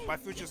future self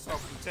from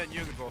 10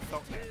 years ago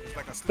felt that. It's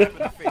like a slap in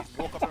the face.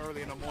 Woke up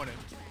early in the morning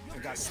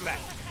and got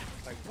slapped.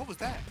 Like, what was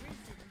that?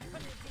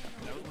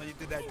 That was when you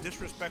did that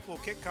disrespectful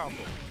kick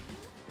combo.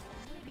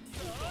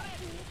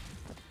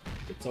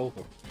 It's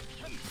over.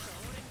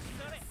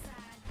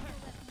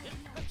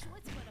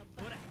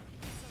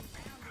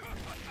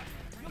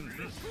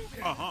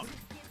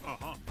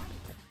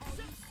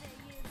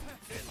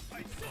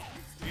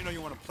 You know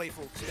you want a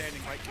playful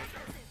standing right kick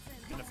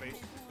in the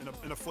face,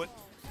 in the foot.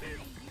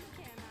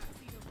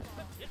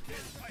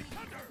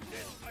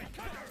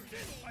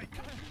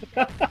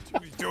 What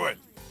are you doing?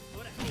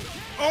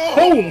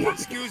 Oh!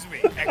 Excuse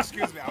me. I was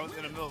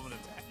in the middle of an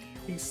attack.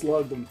 He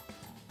slugged him.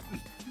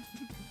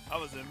 I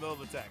was in the middle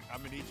of an attack.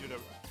 I'm gonna need you to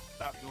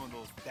stop doing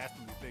those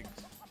dastardly things.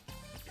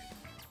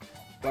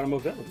 But I'm a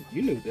villain.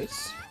 You knew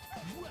this.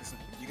 Listen,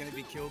 you're gonna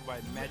be killed by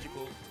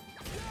magical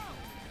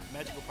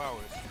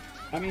powers.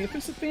 I mean, if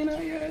it's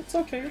Athena, yeah, it's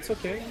okay. I'm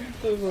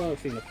the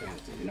Athena fan.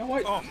 You know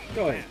what? Oh,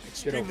 go ahead. Man,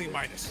 extremely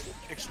minus.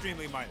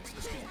 Extremely minus.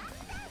 Let's go.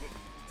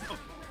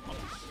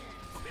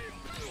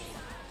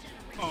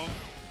 Oh.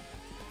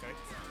 Okay.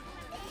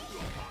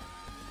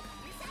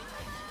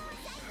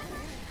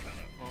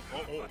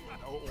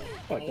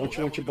 What, don't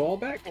you want your ball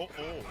back?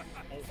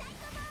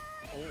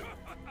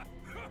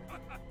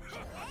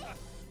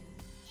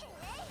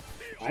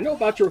 I know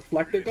about your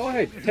reflector. Go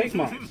ahead. Take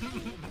mine.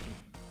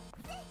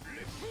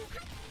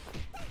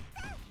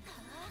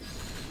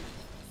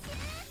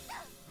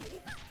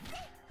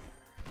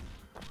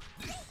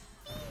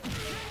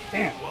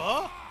 Damn.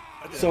 What?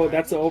 So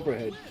that's an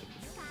overhead.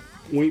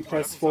 When you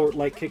press forward,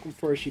 like kick him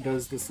first, she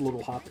does this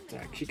little hop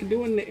attack. She can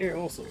do it in the air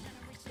also.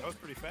 That was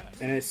pretty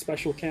fast. And it's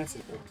special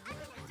cancelable.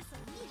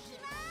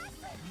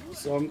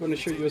 So I'm going to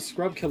show you a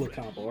scrub killer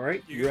combo,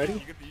 alright? You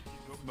ready?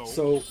 No.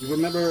 So, you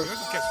remember...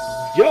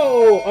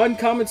 Yo!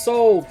 Uncommon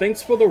Soul!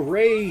 Thanks for the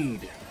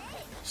raid!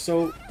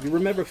 So, you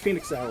remember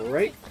Phoenix Arrow,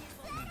 right?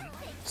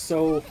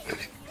 So...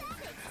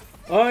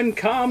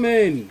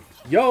 Uncommon!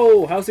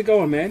 Yo! How's it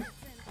going, man?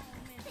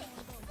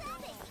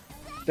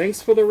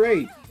 Thanks for the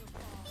raid.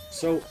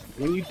 So,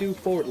 when you do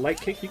forward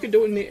light kick, you can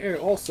do it in the air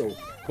also.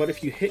 But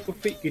if you hit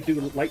with it, you do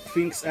like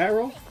Phoenix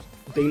Arrow.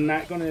 They're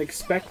not going to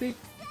expect it.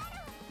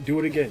 Do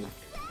it again.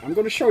 I'm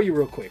going to show you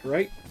real quick,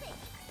 right?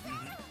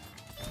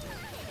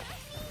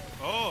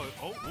 Oh,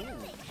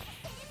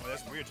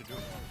 that's weird to do.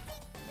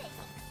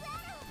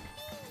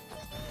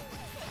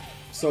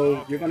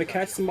 So, you're going to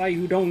catch somebody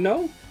who don't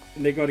know,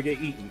 and they're going to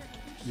get eaten.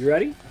 You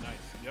ready? Nice.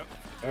 Yep.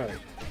 Alright.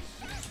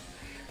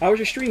 How was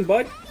your stream,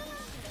 bud?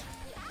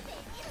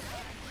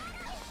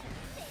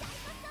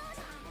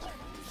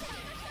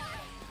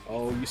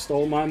 Oh, you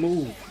stole my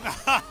move.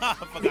 I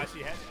forgot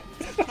she had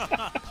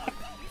it.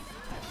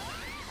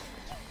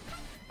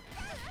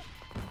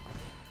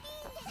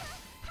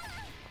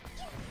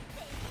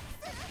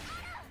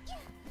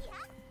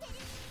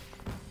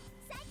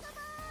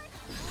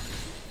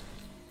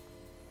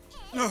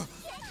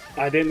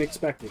 I didn't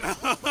expect it.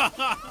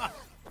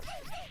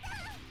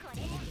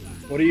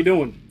 What are you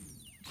doing?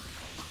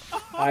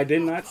 I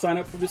did not sign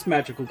up for this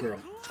magical girl.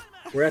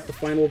 We're at the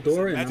final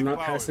door, and I'm not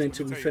passing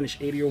until we finish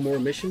 80 or more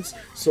missions.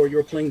 So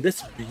you're playing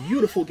this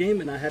beautiful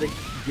game, and I had to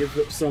give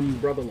it some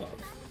brother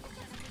love.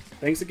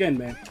 Thanks again,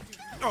 man.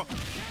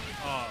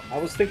 I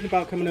was thinking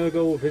about coming to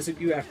go visit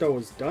you after I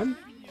was done,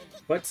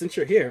 but since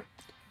you're here,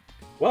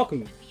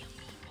 welcome.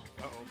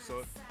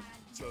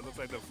 So it looks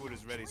like the food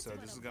is ready. So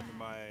this is gonna be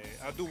my.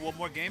 I'll do one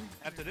more game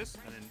after this,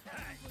 and then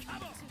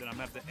I'm gonna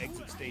have the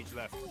exit stage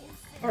left.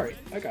 All right,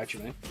 I got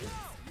you, man.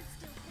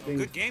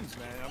 Good games,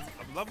 man.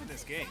 I'm loving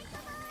this game.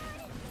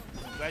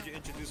 I'm glad you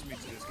introduced me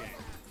to this game.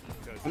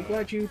 Because, I'm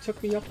glad you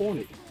took me up on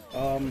it.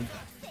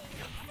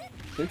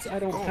 Since I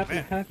don't happen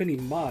to have any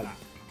mod,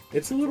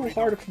 it's a little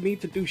harder for me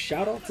to do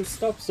shoutouts and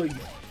stuff, so you're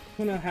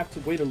gonna have to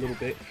wait a little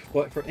bit.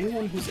 But for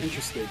anyone who's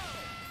interested,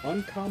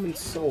 Uncommon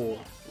Soul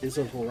is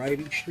a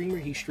variety streamer.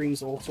 He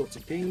streams all sorts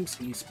of games.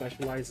 He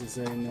specializes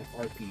in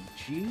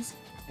RPGs,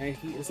 and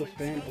he is a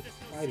fan of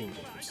fighting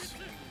games.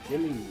 Give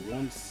me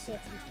 1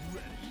 second.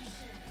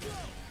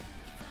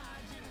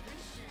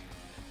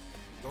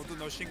 Don't do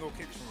no Shingo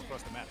kicks from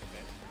across the map,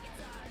 man.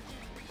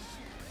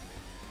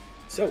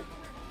 So,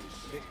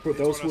 For They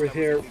those told who us were that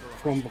was here illegal.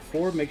 from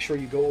before, make sure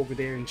you go over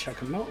there and check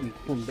them out. And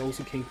from those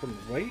who came from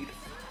the raid,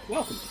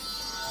 welcome.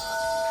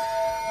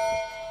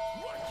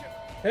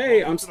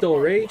 Hey, I'm still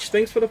Rage.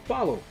 Thanks for the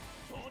follow.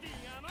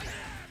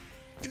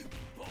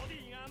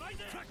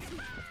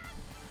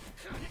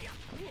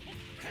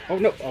 Oh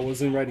no, I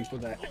wasn't ready for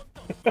that.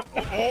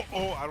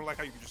 Oh, I don't like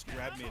how you can just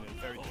grab me in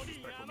a very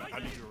disrespectful manner. I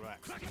need you to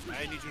relax.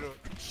 I need you to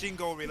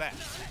Shingo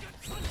relax.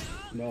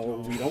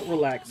 No, we don't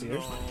relax here.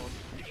 No.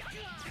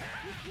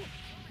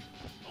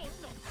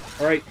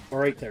 All right,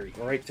 Terry.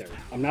 All right, Terry.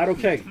 I'm not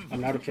okay. I'm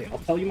not okay. I'll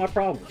tell you my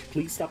problems.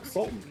 Please stop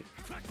assaulting me.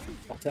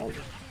 I'll tell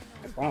you.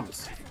 I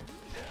promise.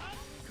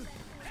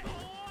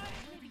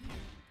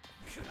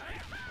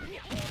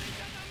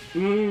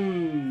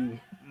 You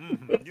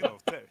know,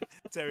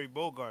 Terry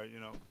Bogard, you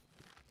know.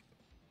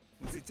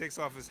 Once he takes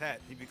off his hat,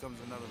 he becomes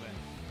another man.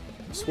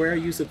 I swear I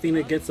used Athena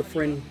against a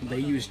friend. They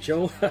use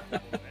Joe.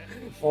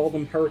 All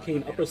them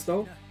hurricane uppers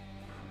though.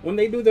 When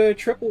they do the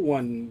triple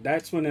one,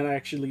 that's when it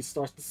actually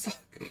starts to suck.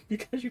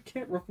 Because you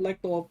can't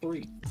reflect all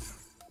three.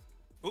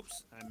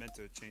 Oops, I meant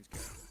to change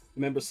character.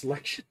 Member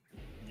selection.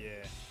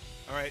 Yeah.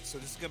 Alright, so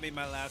this is gonna be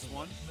my last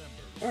one.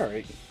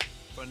 Alright.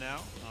 For now.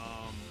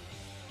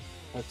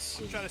 Let's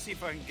see. I'm trying to see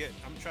if I can get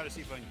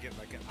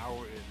like an hour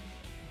in.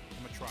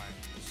 I'm gonna try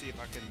to see if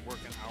I can work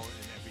an hour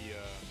in every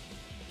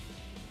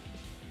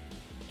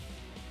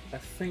I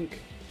think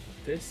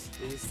this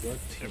is the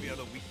every team.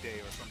 other weekday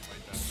or something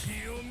like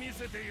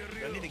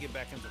that. I need to get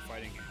back into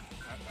fighting game.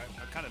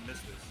 I kind of miss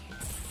this.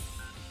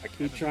 I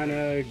keep trying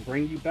to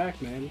bring you back,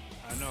 man.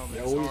 I know, man.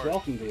 You're It's always hard.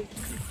 welcome to.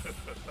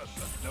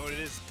 No, it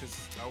is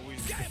because I always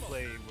used to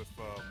play with.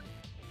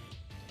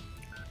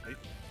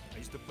 I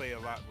used to play a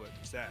lot with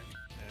Zach,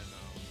 and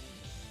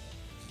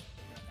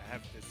I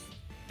have this.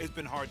 It's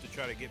been hard to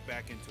try to get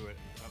back into it.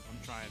 I'm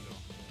trying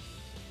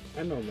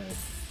though. I know that.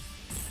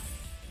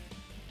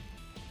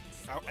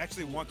 I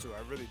actually want to. I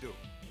really do.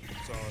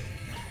 So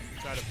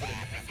try to put in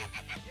the effort.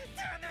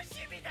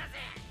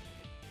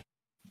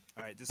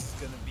 All right, this is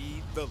gonna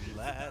be the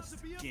last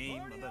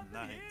game of the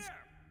night.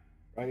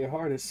 Try your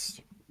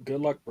hardest.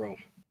 Good luck, bro.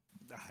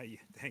 Yeah,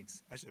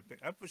 thanks. I should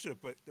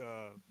have put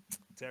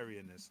Terry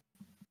in this.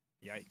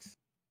 Yikes.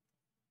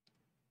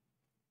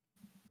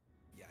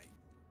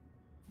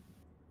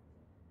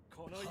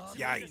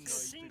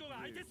 Yikes.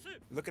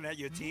 Looking at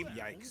your team,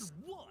 yikes.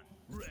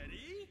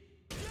 Ready?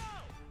 Go!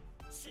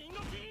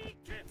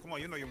 Come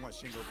on, you know you want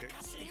Shingo kick.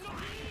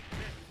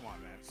 Come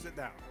on, man. Sit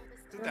down.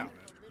 Sit down,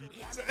 man.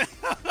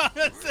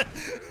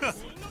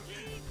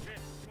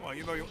 Come on,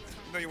 you know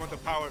you want the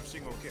power of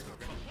Shingo kick,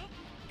 okay?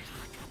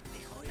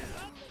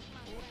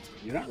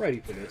 You're not ready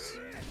for this.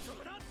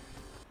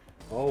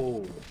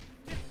 Oh.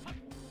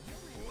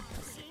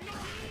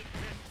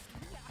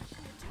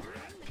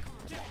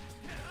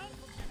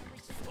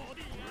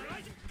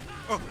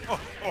 Oh.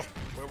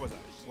 Where was I?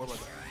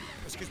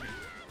 Excuse me.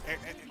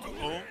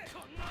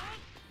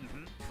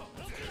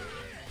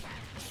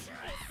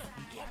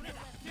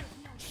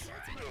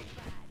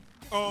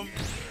 Oh.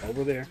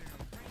 Over there.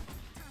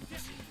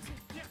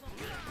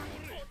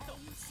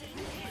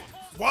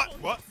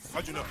 What?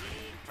 How'd you know?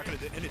 I could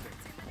have did anything.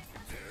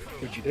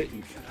 But you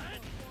didn't.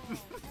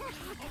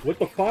 With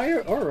the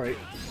fire? Alright.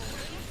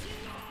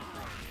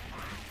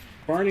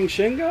 Burning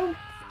Shingo?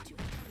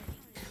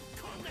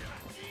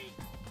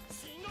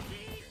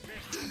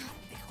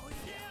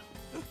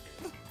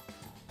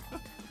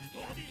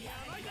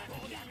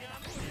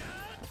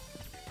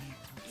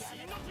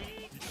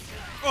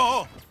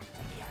 Oh!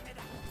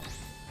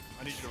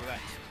 I need you to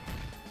relax.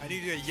 I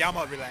need you to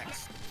Yama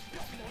relax.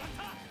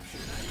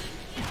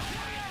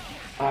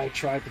 I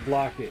tried to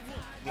block it.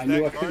 I Was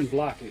knew I that couldn't guard?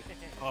 block it.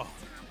 Oh.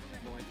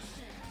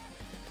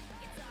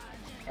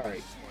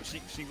 Alright. Well,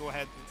 Shingo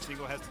has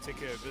to take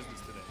care of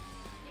business today.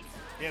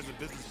 He has a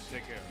business to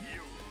take care of.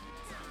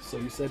 So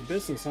you said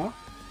business, huh?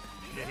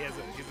 Yeah, he has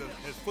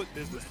foot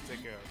business to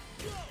take care of.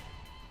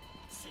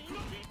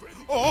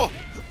 Oh!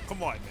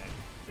 Come on, man.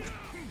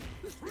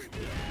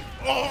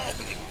 Oh!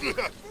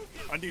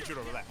 I need you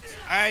to relax.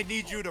 I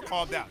need you to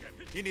calm down.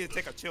 You need to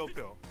take a chill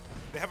pill.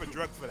 They have a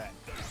drug for that.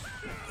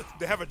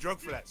 They have a drug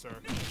for that, sir.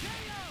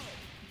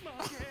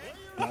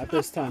 Not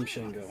this time,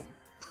 Shingo.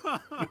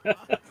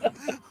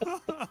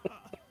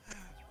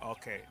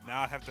 Okay,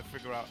 now I have to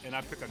figure out, and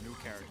I pick a new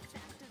character.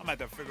 I'm gonna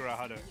have to figure out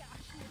how to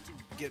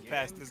get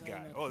past this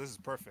guy. Oh, this is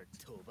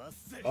perfect.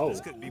 Oh,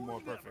 This could be more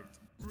perfect.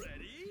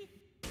 Ready?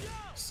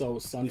 so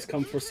sons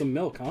come for some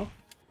milk, huh?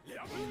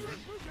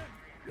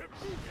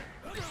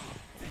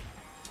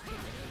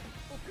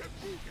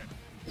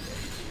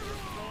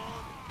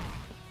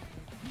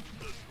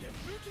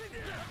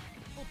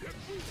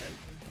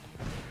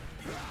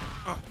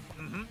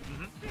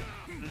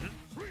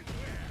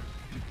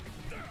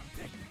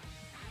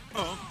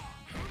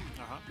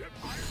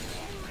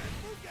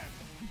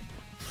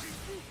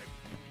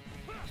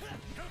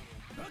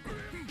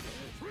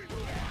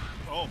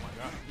 Oh my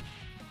god.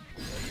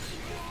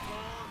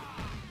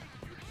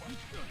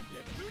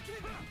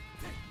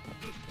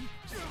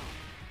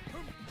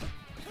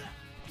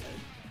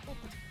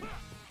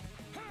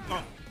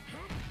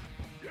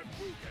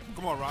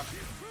 Come on, Rock.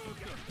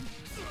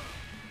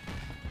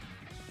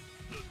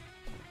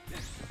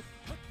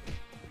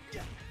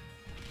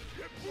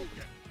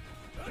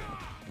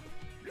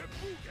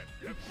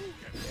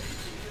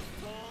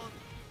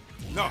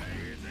 No.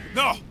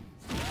 No.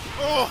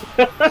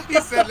 Oh,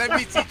 he said, "Let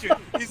me teach you."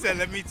 He said,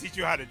 "Let me teach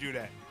you how to do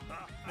that.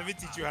 Let me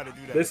teach you how to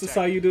do that." This is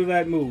how you do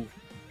that move.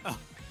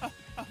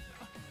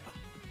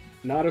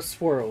 Not a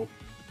swirl,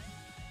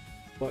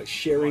 but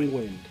sharing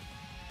wind.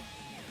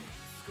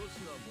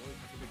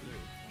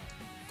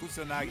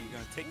 Kusanagi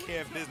gonna take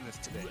care of business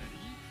today.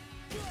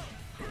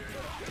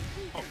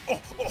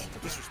 Oh,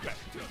 disrespect.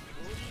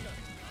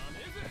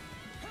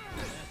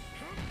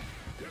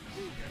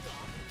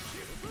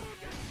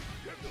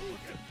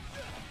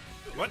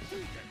 What?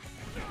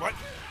 What?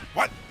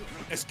 What?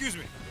 Excuse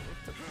me.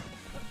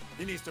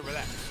 He needs to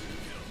relax.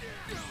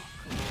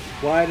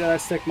 Why did I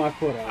stick my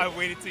foot out? I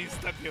waited till you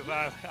stuck your.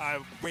 I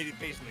waited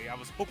patiently. I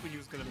was hoping you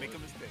was gonna make a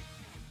mistake.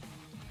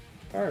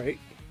 All right.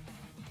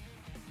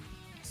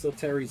 So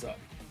Terry's up.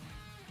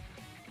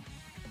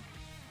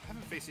 I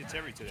haven't faced your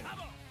Terry today.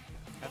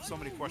 I have so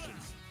many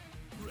questions.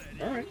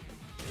 All right.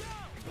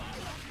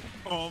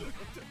 Oh.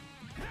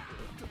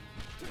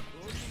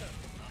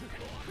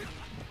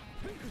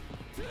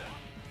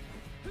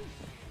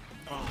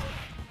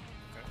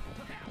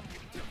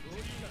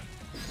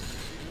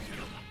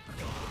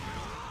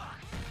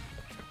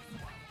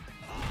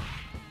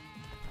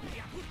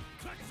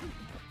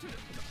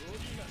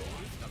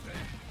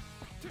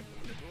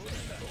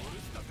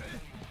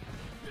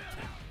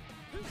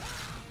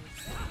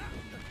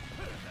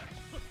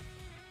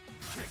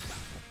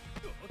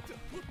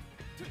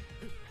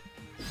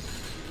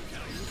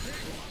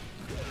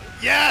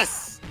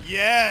 Yes!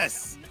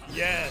 Yes!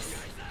 Yes!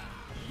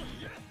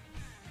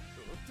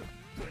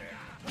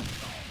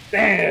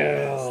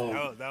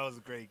 Damn! That was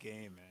a great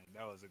game, man.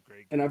 That was a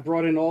great game. And I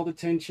brought in all the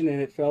tension and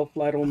it fell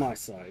flat on my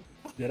side.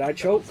 Did I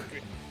choke?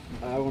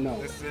 I don't know.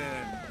 Listen,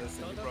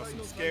 you brought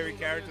some scary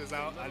characters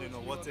out. I didn't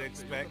know what to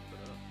expect.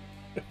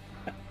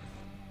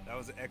 That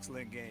was an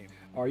excellent game.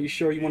 Are you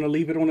sure you want to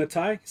leave it on a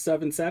tie?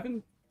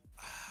 7-7?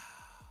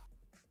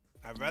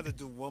 I'd rather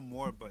do one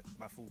more, but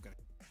my food gonna.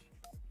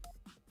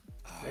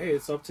 Hey,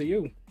 it's up to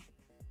you.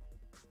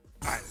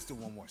 Alright, let's do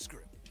one more. Screw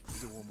it.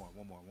 Let's do one more.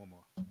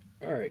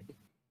 All right.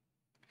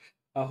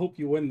 I hope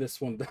you win this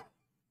one, though.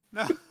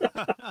 No.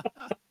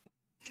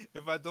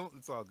 If I don't,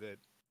 it's all good.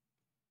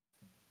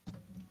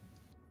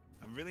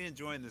 I'm really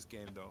enjoying this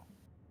game, though.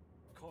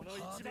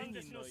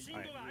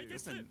 Alright,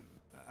 listen,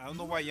 I don't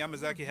know why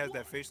Yamazaki has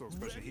that facial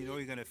expression. He knows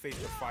he's gonna face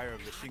the fire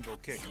of the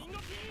Shingo kick.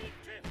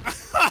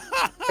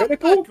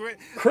 Critical?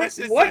 That's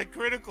just what? like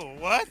critical.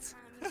 What?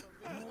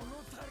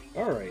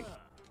 All right.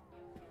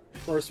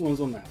 First one's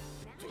on that.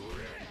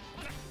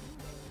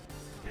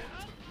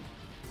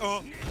 Oh.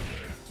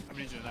 I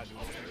need you to not do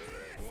this.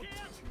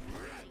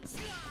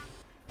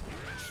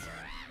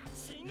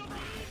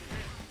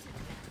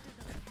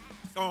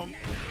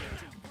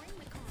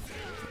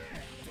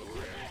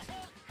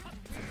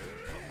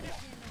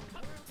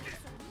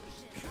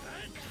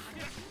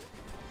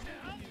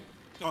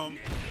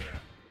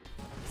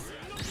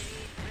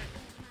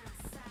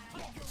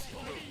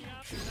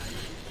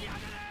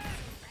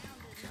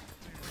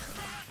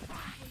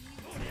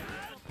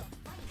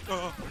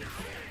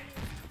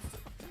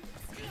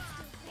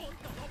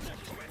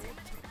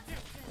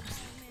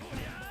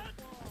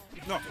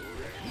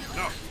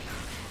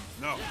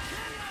 No.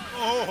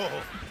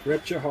 Oh.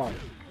 Ripped your heart.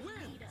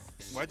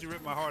 Why'd you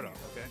rip my heart off?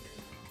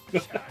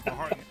 Okay.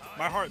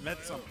 My heart meant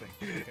something.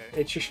 Okay.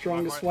 It's your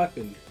strongest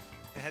weapon.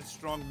 It had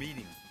strong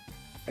meaning.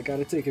 I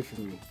gotta take it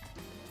from you.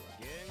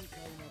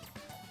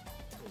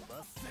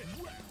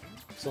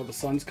 So the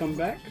sun's come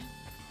back?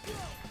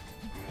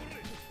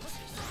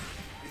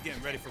 He's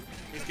getting ready for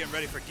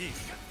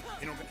geese.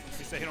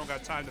 He said he don't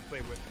got time to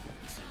play with.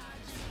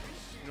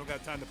 He don't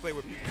got time to play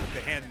with people with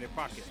their hand in their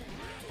pocket.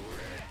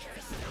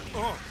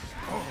 Oh.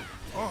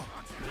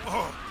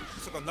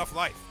 This took enough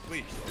life,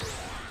 please.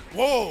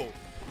 Whoa.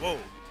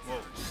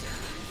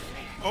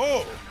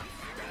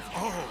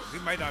 Oh, we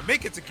might not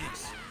make it to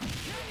geese.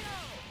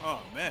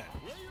 Oh man.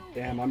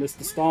 Damn, I missed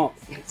the stomp.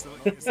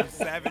 Some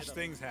savage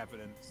things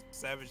happening.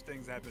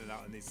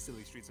 Out in these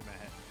silly streets of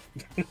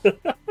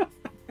Manhattan.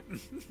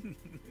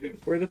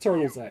 Where are the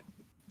turtles at?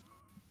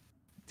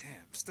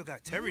 Damn, still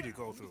got Terry to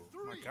go through.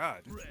 Oh my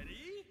God.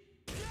 Ready?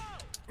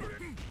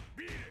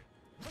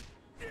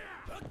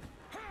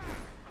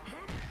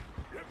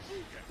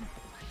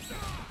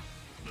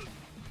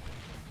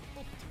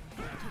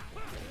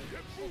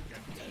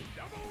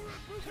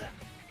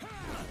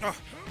 Oh.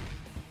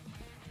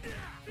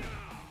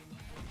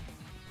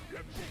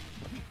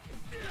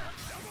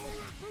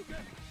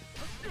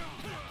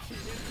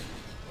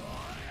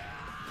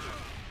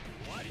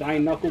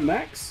 Dying Knuckle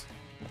Max?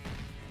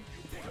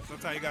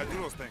 Sometimes you gotta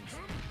do those things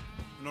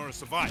in order to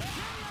survive.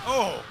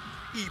 Oh,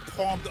 he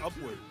palmed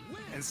upward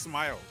and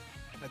smiled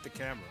at the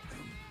camera.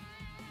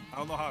 I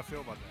don't know how I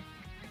feel about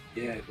that.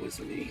 Yeah, it was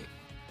me.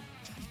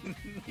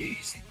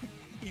 Yes.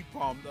 He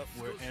palmed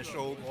upward and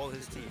showed all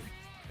his teeth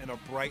in a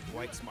bright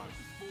white smile.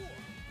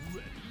 Oh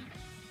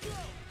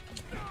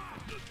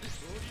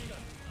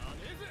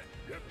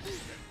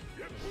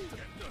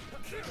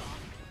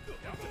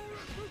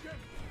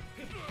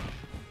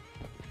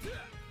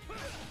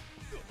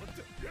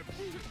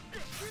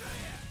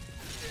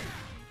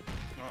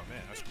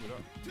man, I screwed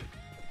up.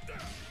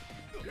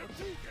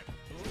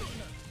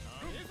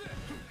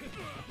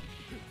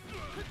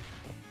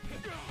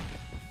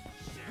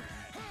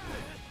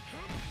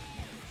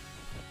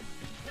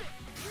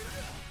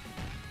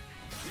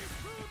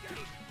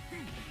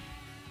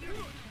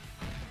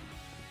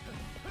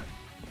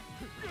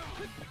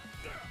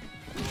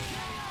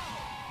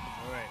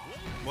 Alright.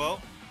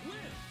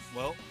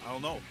 Well, I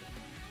don't know.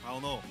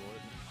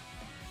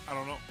 I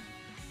don't know.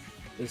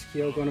 Is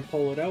Kyo going to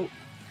pull it out,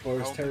 or I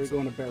is don't Terry think so.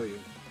 going to bury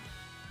him?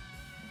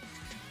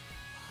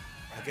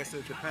 I guess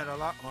it depends a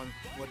lot on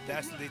what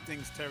dastardly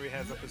things Terry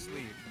has up his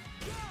sleeve.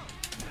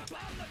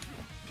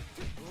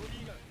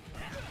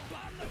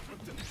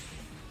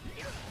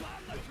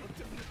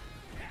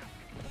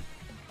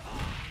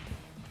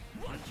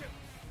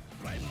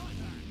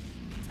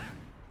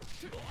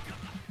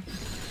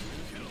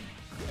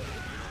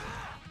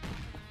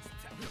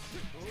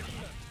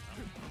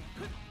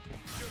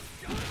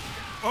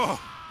 Oh,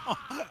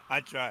 I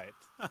tried.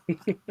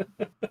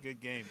 Good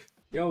game.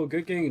 Yo,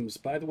 good games.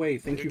 By the way,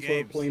 thank Good you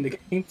games. for playing the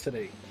game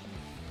today.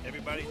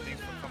 Everybody,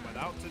 thanks for coming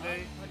out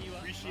today.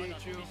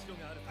 Appreciate you.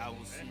 I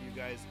will see you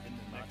guys in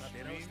the next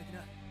stream.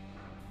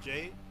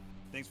 Jay,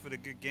 thanks for the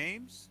good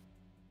games.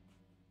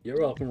 You're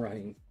welcome,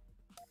 Rahim.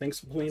 Thanks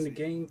for playing the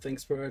game.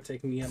 Thanks for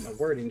taking me at my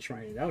word and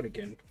trying it out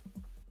again.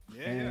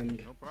 Yeah,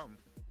 no problem.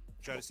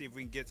 Try to see if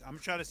we can get. I'm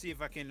trying to see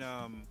if I can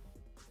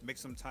make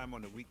some time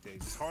on the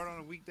weekdays. It's hard on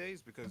the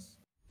weekdays because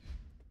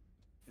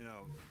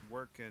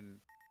work and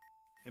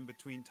in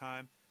between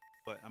time.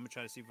 But I'm gonna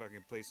try to see if I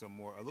can play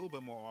a little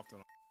bit more often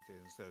on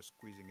weekdays instead of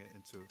squeezing it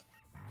into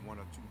 1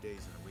 or 2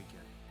 days in a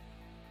weekend.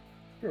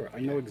 Sure, I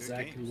Yeah, know good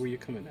exactly games. where you're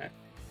coming at.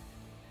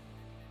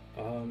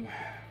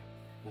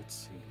 Let's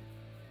see.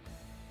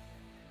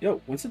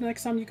 Yo, when's the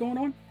next time you going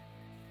on?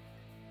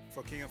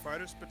 For King of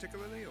Fighters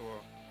particularly,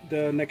 or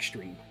The next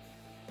stream.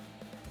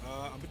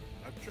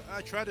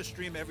 I try to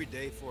stream every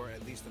day for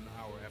at least an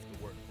hour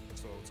after work.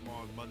 So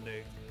tomorrow's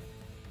Monday.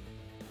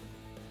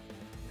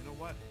 You know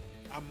what?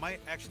 I might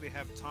actually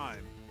have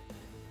time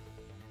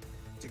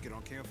to get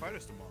on King of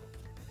Fighters tomorrow.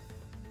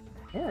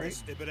 All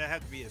right. But it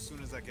had to be as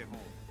soon as I get home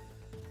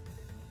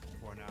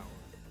for an hour,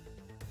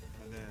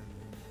 and then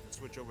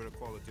switch over to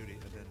Call of Duty,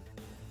 and then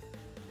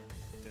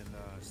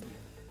sleep.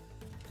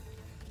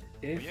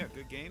 But yeah,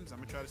 good games. I'm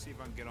gonna try to see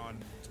if I can get on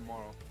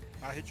tomorrow.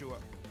 I'll hit you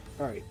up.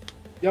 All right.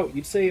 Yo,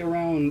 you'd say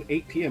around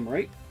 8 p.m.,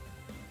 right?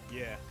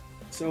 Yeah.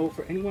 So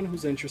for anyone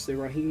who's interested,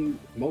 Rahim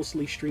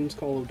mostly streams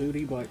Call of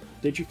Duty, but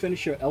did you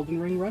finish your Elden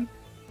Ring run?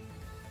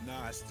 No,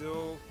 I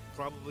still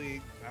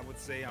probably. I would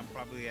say I'm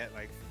probably at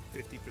like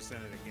 50%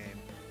 of the game,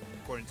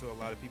 according to a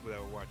lot of people that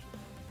were watching.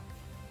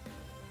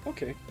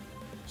 Okay.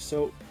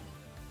 So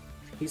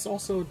he's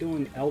also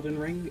doing Elden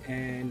Ring,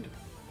 and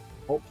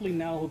hopefully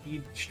now he'll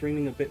be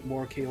streaming a bit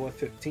more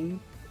KoFXV,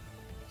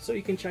 so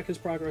you can check his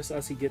progress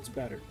as he gets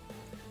better.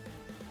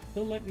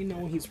 He'll let me know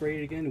when he's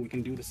ready again, and we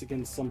can do this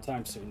again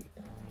sometime soon.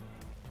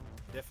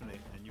 Definitely.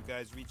 And you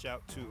guys reach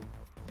out to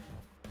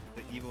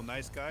the Evil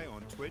Nice Guy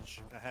on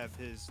Twitch. I have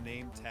his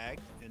name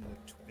tagged in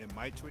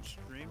my Twitch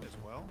stream as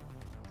well.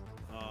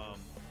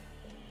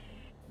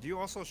 Do you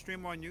also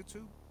stream on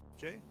YouTube,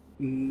 Jay?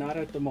 Not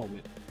at the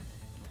moment.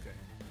 Okay.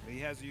 He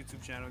has a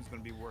YouTube channel he's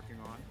going to be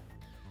working on.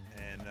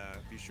 And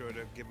be sure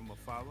to give him a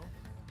follow.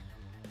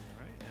 All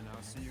right. And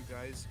I'll see you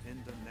guys in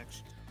the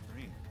next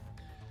stream.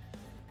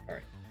 All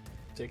right.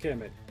 Take care,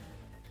 man.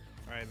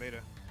 All right.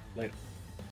 Later. Later.